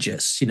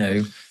sacrilegious,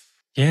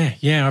 Yeah,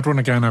 I'd want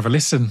to go and have a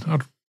listen.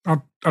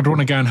 I'd want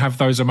to go and have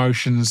those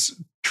emotions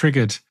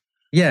triggered.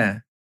 Yeah.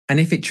 And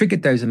if it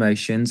triggered those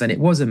emotions and it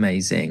was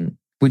amazing,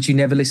 would you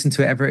never listen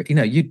to it ever?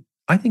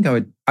 I think I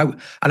would. And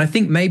I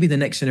think maybe the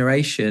next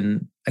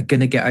generation are going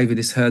to get over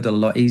this hurdle a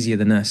lot easier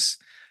than us.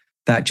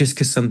 That just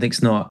because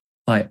something's not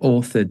like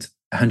authored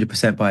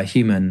 100% by a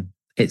human,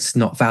 it's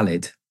not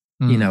valid.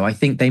 I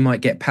think they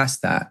might get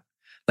past that.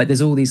 Like,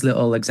 there's all these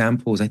little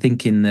examples. I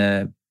think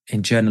in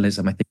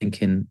journalism, I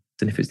don't know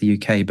if it's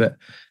the UK, but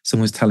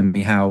someone was telling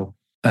me how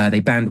they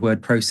banned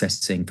word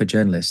processing for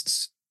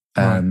journalists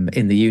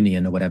in the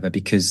union or whatever,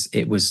 because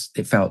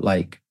it felt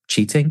like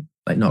cheating,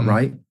 like not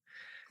right.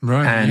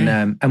 Right.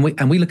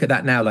 And we look at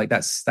that now like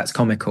that's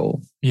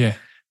comical. Yeah.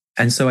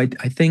 And so I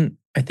think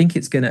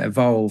it's going to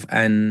evolve.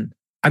 And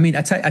I mean,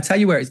 I tell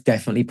you where it's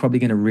definitely probably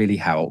going to really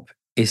help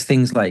is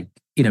things like,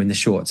 in the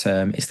short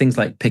term, it's things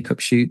like pickup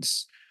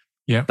shoots.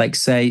 Yeah. Like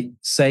say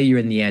you're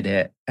in the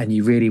edit and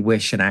you really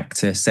wish an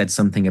actor said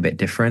something a bit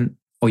different,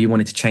 or you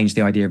wanted to change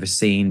the idea of a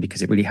scene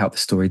because it really helped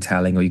the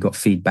storytelling, or you got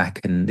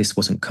feedback and this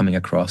wasn't coming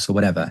across or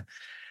whatever.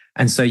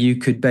 And so you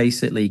could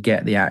basically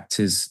get the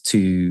actors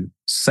to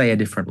say a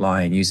different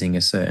line using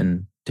a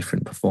certain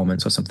different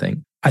performance or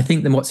something. I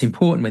think then what's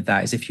important with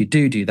that is if you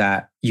do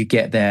that, you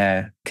get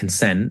their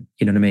consent,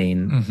 you know what I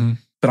mean? Mm-hmm.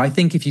 But I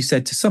think if you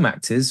said to some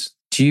actors,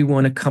 do you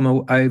want to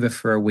come over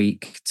for a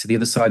week to the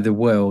other side of the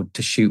world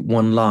to shoot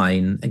one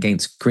line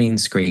against green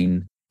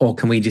screen? Or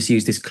can we just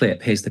use this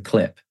clip? Here's the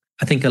clip.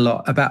 I think a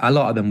lot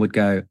of them would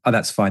go, oh,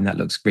 that's fine. That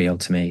looks real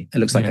to me. It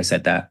looks like I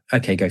said that.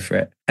 Okay, go for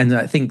it. And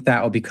I think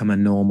that will become a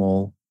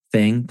normal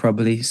thing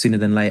probably sooner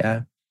than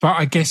later. But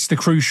I guess the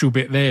crucial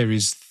bit there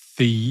is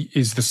the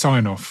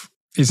sign off,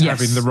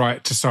 having the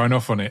right to sign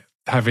off on it,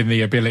 having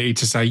the ability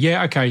to say,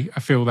 yeah, okay, I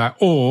feel that,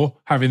 or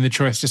having the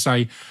choice to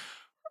say,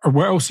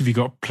 what else have you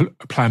got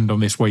planned on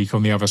this week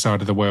on the other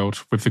side of the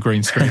world with the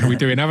green screen? Are we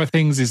doing other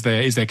things? Is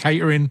there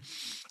catering?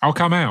 I'll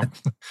come out.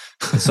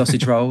 The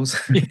sausage rolls.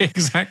 Yeah,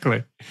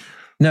 exactly.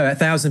 No,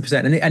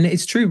 1,000%. And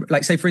it's true.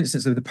 Like, say, for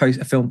instance, with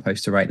a film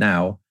poster right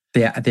now,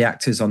 the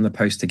actors on the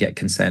poster get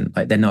consent.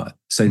 Like they're not,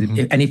 so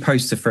any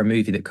poster for a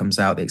movie that comes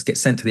out, it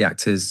gets sent to the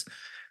actors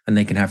and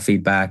they can have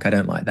feedback. I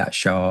don't like that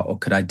shot, or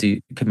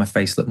could my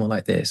face look more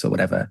like this or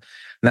whatever. And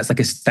that's like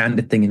a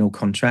standard thing in all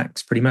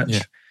contracts pretty much.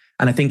 Yeah.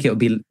 And I think it'll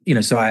be,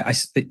 so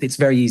it's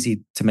very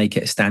easy to make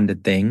it a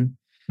standard thing.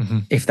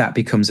 If that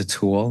becomes a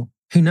tool,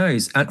 who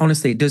knows? And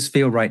honestly, it does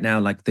feel right now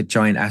like the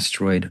giant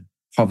asteroid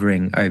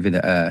hovering over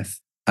the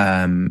Earth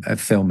of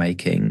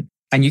filmmaking.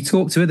 And you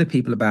talk to other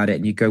people about it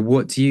and you go,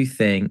 what do you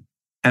think?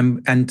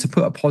 And to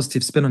put a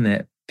positive spin on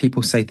it,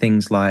 people say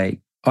things like,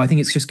 oh, I think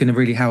it's just going to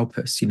really help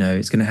us.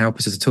 It's going to help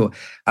us as a tool.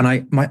 And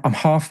I'm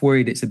half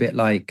worried it's a bit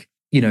like,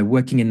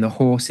 working in the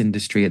horse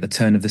industry at the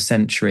turn of the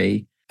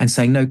century and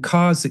saying, no,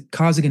 cars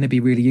are going to be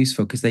really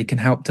useful because they can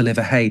help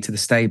deliver hay to the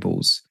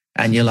stables.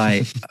 And you're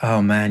like,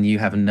 oh man, you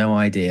have no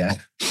idea.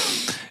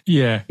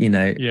 Yeah.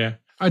 Yeah.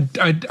 I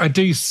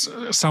do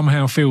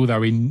somehow feel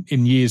though in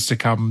years to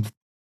come,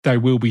 they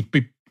will be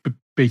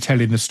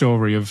telling the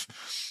story of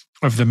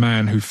the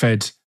man who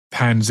fed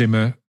Hans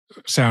Zimmer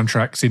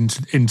soundtracks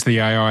into the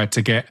AI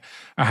to get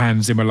a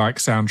Hans Zimmer-like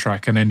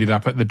soundtrack and ended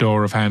up at the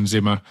door of Hans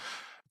Zimmer.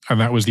 And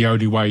that was the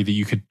only way that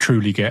you could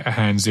truly get a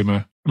Hans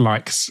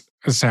Zimmer-like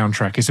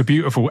soundtrack. It's a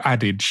beautiful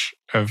adage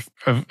of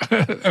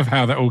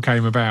how that all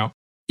came about.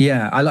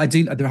 Yeah, I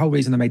do. The whole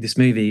reason I made this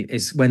movie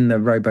is when the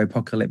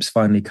robo-apocalypse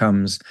finally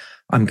comes,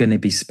 I'm going to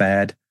be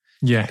spared.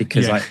 Yeah.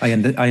 Because I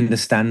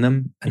understand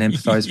them and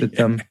empathize with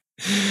them.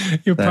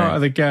 You're part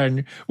of the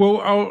gang.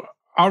 Well,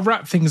 I'll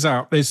wrap things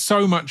up. There's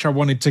so much I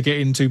wanted to get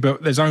into,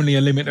 but there's only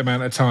a limited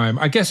amount of time.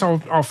 I guess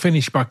I'll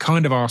finish by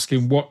kind of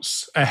asking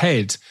what's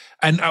ahead.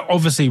 And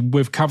obviously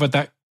we've covered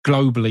that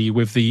globally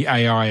with the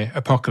AI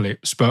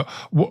apocalypse, but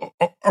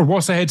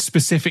what's ahead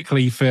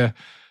specifically for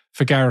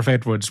Gareth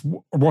Edwards?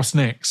 What's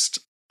next?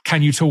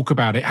 Can you talk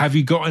about it? Have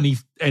you got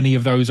any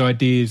of those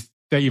ideas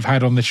that you've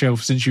had on the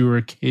shelf since you were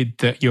a kid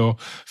that you're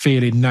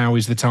feeling now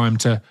is the time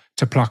to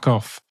pluck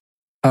off?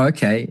 Oh,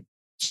 okay.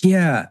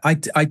 Yeah.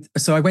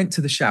 So I went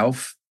to the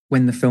shelf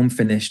when the film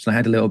finished and I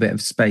had a little bit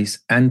of space.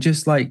 And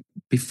just like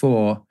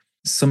before,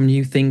 some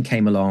new thing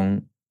came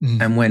along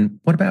and went,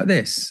 what about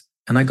this?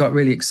 And I got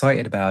really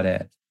excited about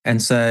it.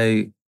 And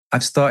so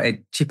I've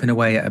started chipping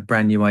away at a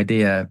brand new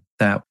idea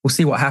that we'll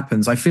see what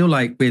happens. I feel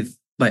like with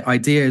like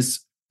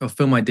ideas or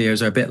film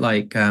ideas are a bit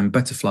like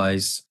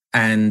butterflies.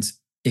 And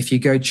if you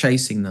go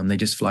chasing them, they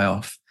just fly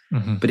off.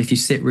 But if you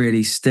sit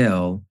really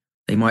still,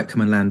 they might come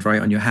and land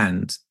right on your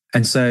hand.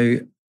 And so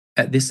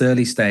at this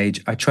early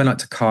stage, I try not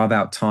to carve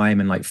out time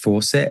and like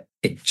force it.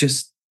 It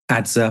just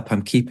adds up.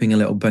 I'm keeping a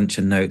little bunch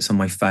of notes on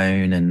my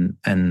phone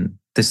and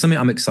there's something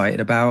I'm excited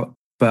about,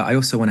 but I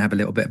also want to have a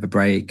little bit of a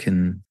break.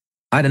 And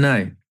I don't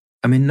know,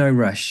 I'm in no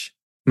rush.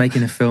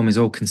 Making a film is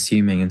all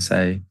consuming. And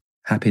so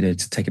happy to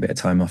take a bit of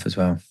time off as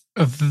well.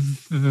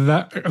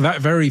 That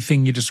very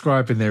thing you're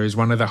describing there is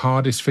one of the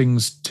hardest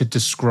things to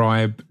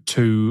describe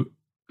to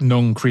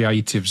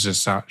non-creatives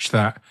as such.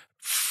 That,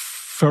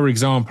 for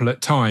example,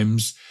 at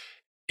times,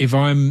 if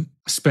I'm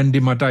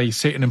spending my day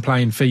sitting and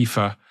playing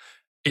FIFA,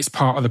 it's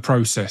part of the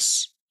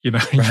process,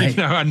 Right.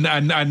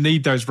 and I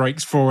need those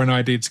breaks for an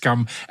idea to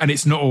come. And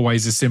it's not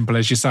always as simple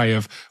as you say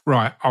of,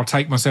 right, I'll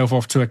take myself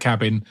off to a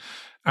cabin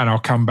and I'll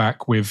come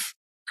back with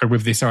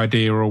this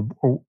idea or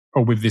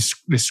with this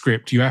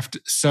script. You have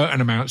to,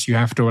 certain amounts you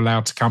have to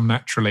allow to come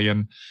naturally.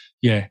 And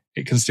yeah,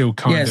 it can still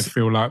kind of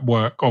feel like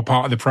work or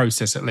part of the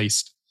process at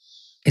least.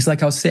 It's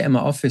like I'll sit in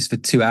my office for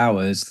 2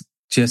 hours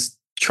just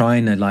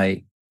trying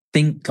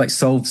to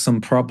solve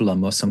some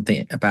problem or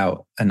something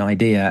about an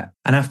idea.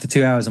 And after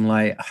 2 hours, I'm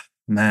like, oh,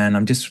 man,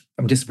 I'm just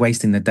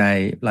wasting the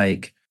day.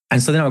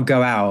 And so then I'll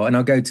go out and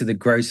I'll go to the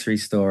grocery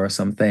store or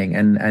something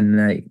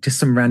and just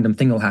some random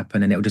thing will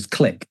happen and it'll just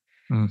click.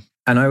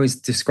 And I always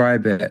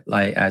describe it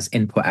like as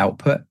input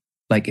output.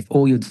 Like if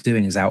all you're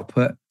doing is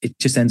output, it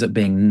just ends up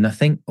being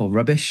nothing or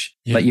rubbish.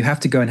 Yeah. Like you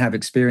have to go and have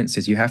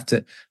experiences. You have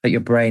to, like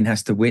your brain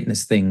has to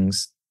witness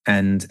things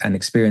and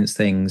experience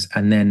things.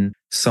 And then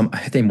some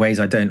in ways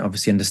I don't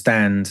obviously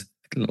understand,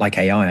 like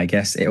AI, I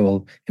guess it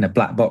will, in a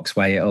black box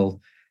way,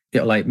 it'll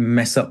like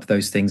mess up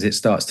those things. It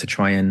starts to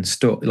try and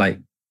store, like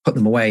put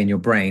them away in your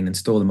brain and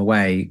store them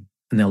away.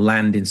 And they'll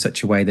land in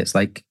such a way that's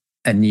like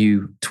a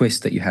new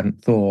twist that you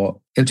hadn't thought.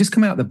 It'll just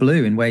come out of the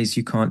blue in ways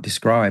you can't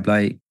describe.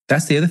 Like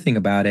that's the other thing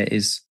about it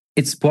is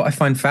it's what I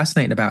find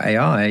fascinating about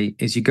AI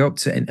is you go up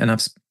to, and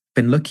I've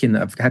been looking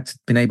that I've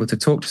been able to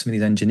talk to some of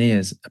these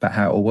engineers about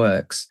how it all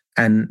works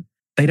and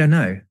they don't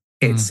know.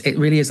 It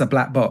really is a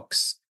black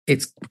box.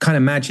 It's kind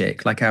of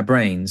magic, like our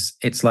brains.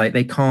 It's like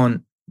they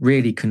can't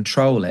really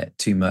control it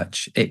too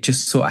much. It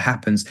just sort of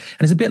happens.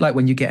 And it's a bit like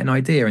when you get an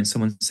idea and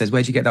someone says,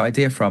 where'd you get that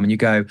idea from? And you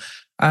go,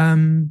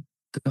 God,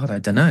 I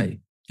don't know.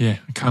 Yeah,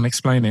 I can't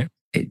explain it.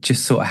 It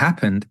just sort of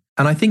happened.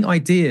 And I think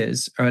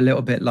ideas are a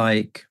little bit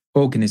like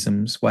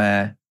organisms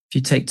where if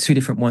you take two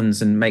different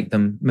ones and make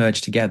them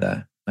merge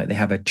together, like they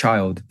have a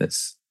child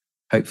that's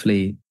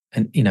hopefully,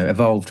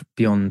 evolved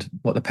beyond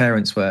what the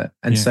parents were.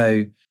 And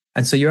so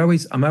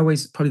I'm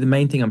always probably the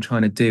main thing I'm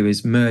trying to do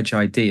is merge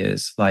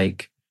ideas,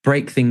 like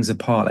break things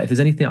apart. Like if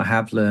there's anything I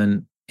have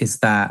learned is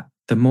that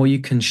the more you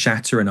can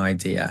shatter an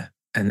idea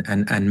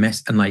and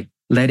mess and like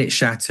let it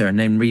shatter and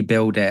then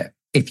rebuild it.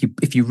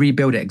 If you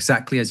rebuild it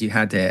exactly as you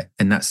had it,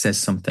 then that says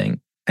something.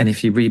 And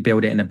if you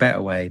rebuild it in a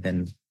better way,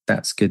 then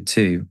that's good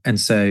too. And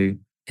so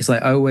it's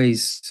like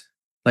always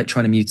like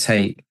trying to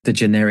mutate the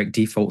generic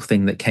default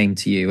thing that came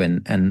to you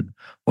and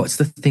what's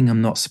the thing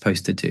I'm not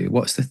supposed to do?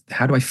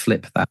 How do I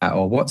flip that?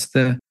 Or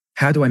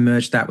how do I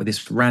merge that with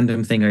this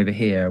random thing over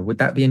here? Would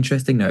that be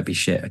interesting? No, it'd be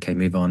shit. Okay,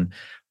 move on.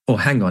 Or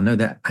hang on,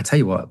 no, I tell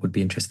you what would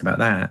be interesting about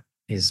that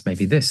is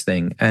maybe this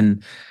thing.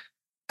 And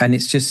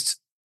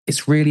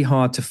it's really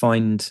hard to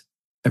find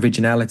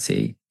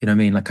originality. You know what I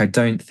mean? Like,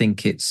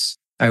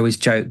 I always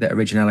joke that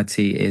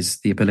originality is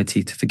the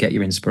ability to forget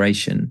your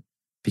inspiration,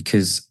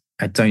 because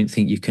I don't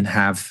think you can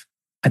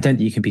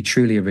be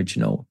truly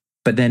original.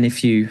 But then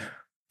if you're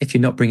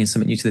not bringing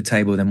something new to the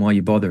table, then why are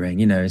you bothering?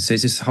 You know, so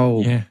it's this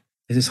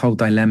whole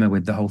dilemma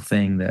with the whole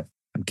thing that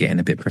I'm getting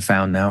a bit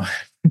profound now.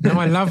 No,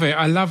 I love it.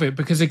 I love it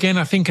because, again,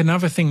 I think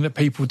another thing that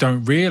people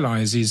don't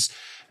realize is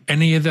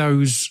any of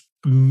those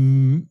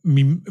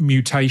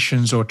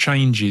mutations or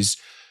changes,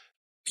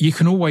 you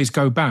can always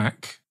go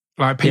back.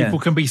 Like, people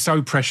can be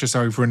so precious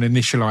over an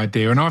initial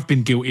idea. And I've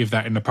been guilty of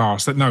that in the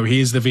past, that no,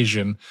 here's the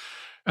vision.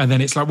 And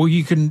then it's like, well,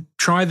 you can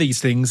try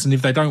these things, and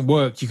if they don't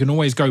work, you can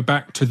always go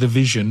back to the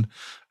vision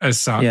as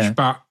such,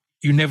 but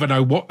you never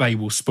know what they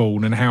will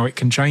spawn and how it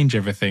can change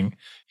everything.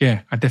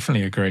 Yeah, I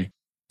definitely agree.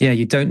 Yeah,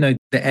 you don't know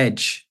the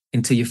edge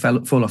until you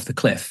fall off the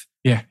cliff.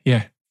 Yeah.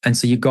 And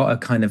so you got to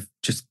kind of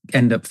just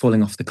end up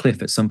falling off the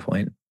cliff at some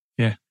point.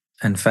 Yeah.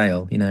 And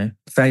fail, you know.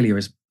 Failure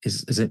is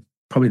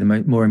probably the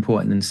more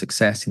important than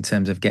success in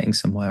terms of getting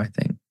somewhere, I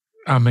think.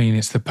 I mean,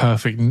 it's the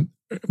perfect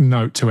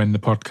note to end the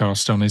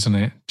podcast on, isn't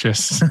it?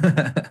 Just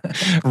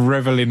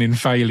reveling in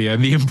failure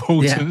and the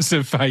importance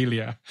of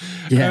failure.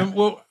 Yeah.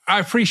 Well, I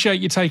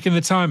appreciate you taking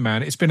the time,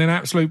 man. It's been an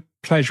absolute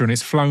pleasure and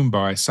it's flown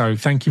by. So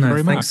thank you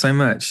very much. Thanks so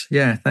much.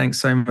 Yeah, thanks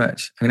so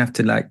much. I'm going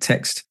to have to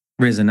text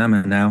Riz and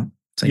Amma now.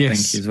 Say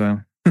thank you as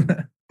well.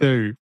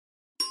 Do.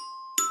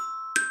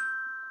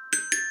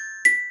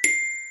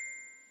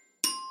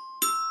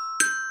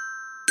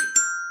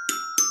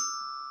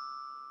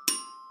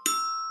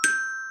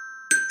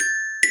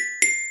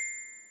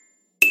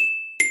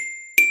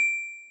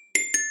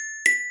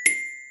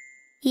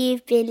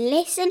 You've been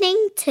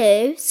listening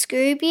to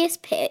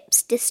Scroobius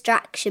Pip's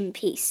Distraction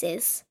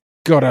Pieces.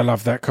 God, I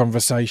love that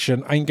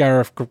conversation. Ain't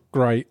Gareth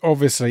great?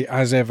 Obviously,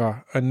 as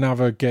ever,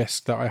 another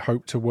guest that I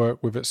hope to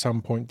work with at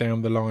some point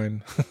down the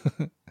line.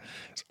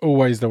 It's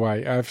always the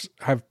way. I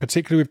have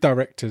particularly with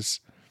directors,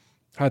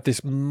 had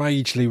this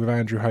majorly with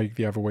Andrew Haigh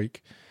the other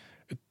week.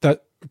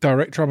 That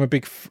director I'm a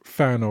big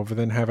fan of, and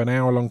then have an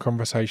hour-long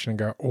conversation and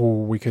go,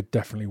 oh, we could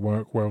definitely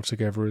work well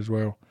together as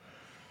well.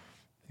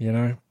 You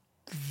know?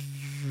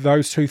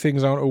 Those two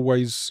things aren't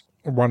always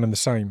one and the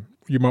same.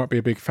 You might be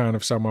a big fan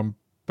of someone,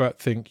 but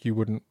think you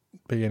wouldn't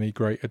be any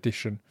great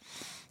addition.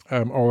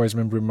 I always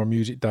remember in my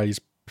music days,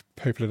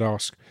 people would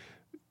ask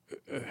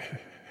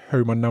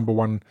who my number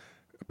one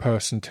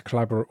person to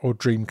collaborate or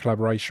dream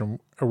collaboration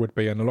would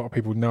be, and a lot of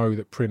people know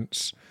that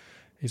Prince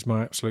is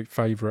my absolute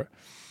favourite.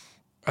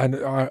 And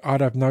I'd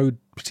have no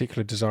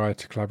particular desire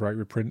to collaborate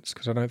with Prince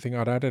because I don't think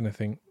I'd add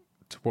anything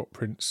to what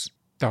Prince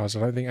does.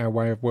 I don't think our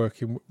way of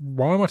working...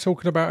 Why am I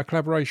talking about a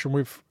collaboration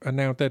with a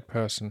now dead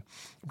person?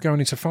 I'm going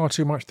into far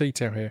too much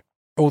detail here.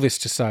 All this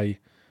to say,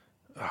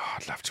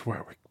 I'd love to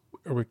work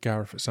with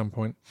Gareth at some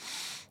point.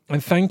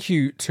 And thank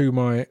you to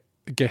my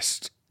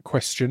guest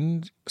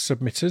question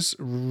submitters,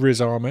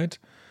 Riz Ahmed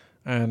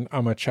and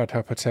Amma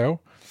Chadha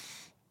Patel.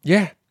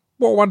 Yeah,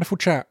 what a wonderful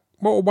chat.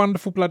 What a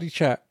wonderful bloody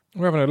chat.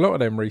 We're having a lot of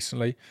them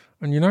recently.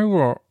 And you know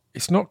what?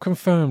 It's not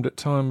confirmed at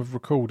time of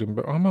recording,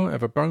 but I might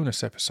have a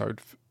bonus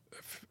episode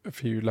a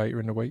few later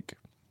in the week.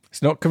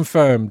 It's not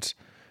confirmed,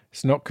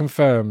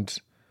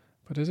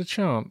 but there's a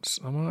chance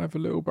I might have a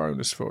little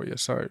bonus for you,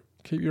 so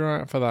keep your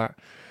eye out for that.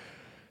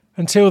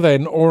 Until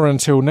then, or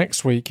until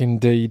next week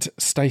indeed,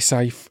 stay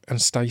safe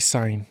and stay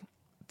sane.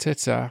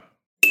 Ta-ta.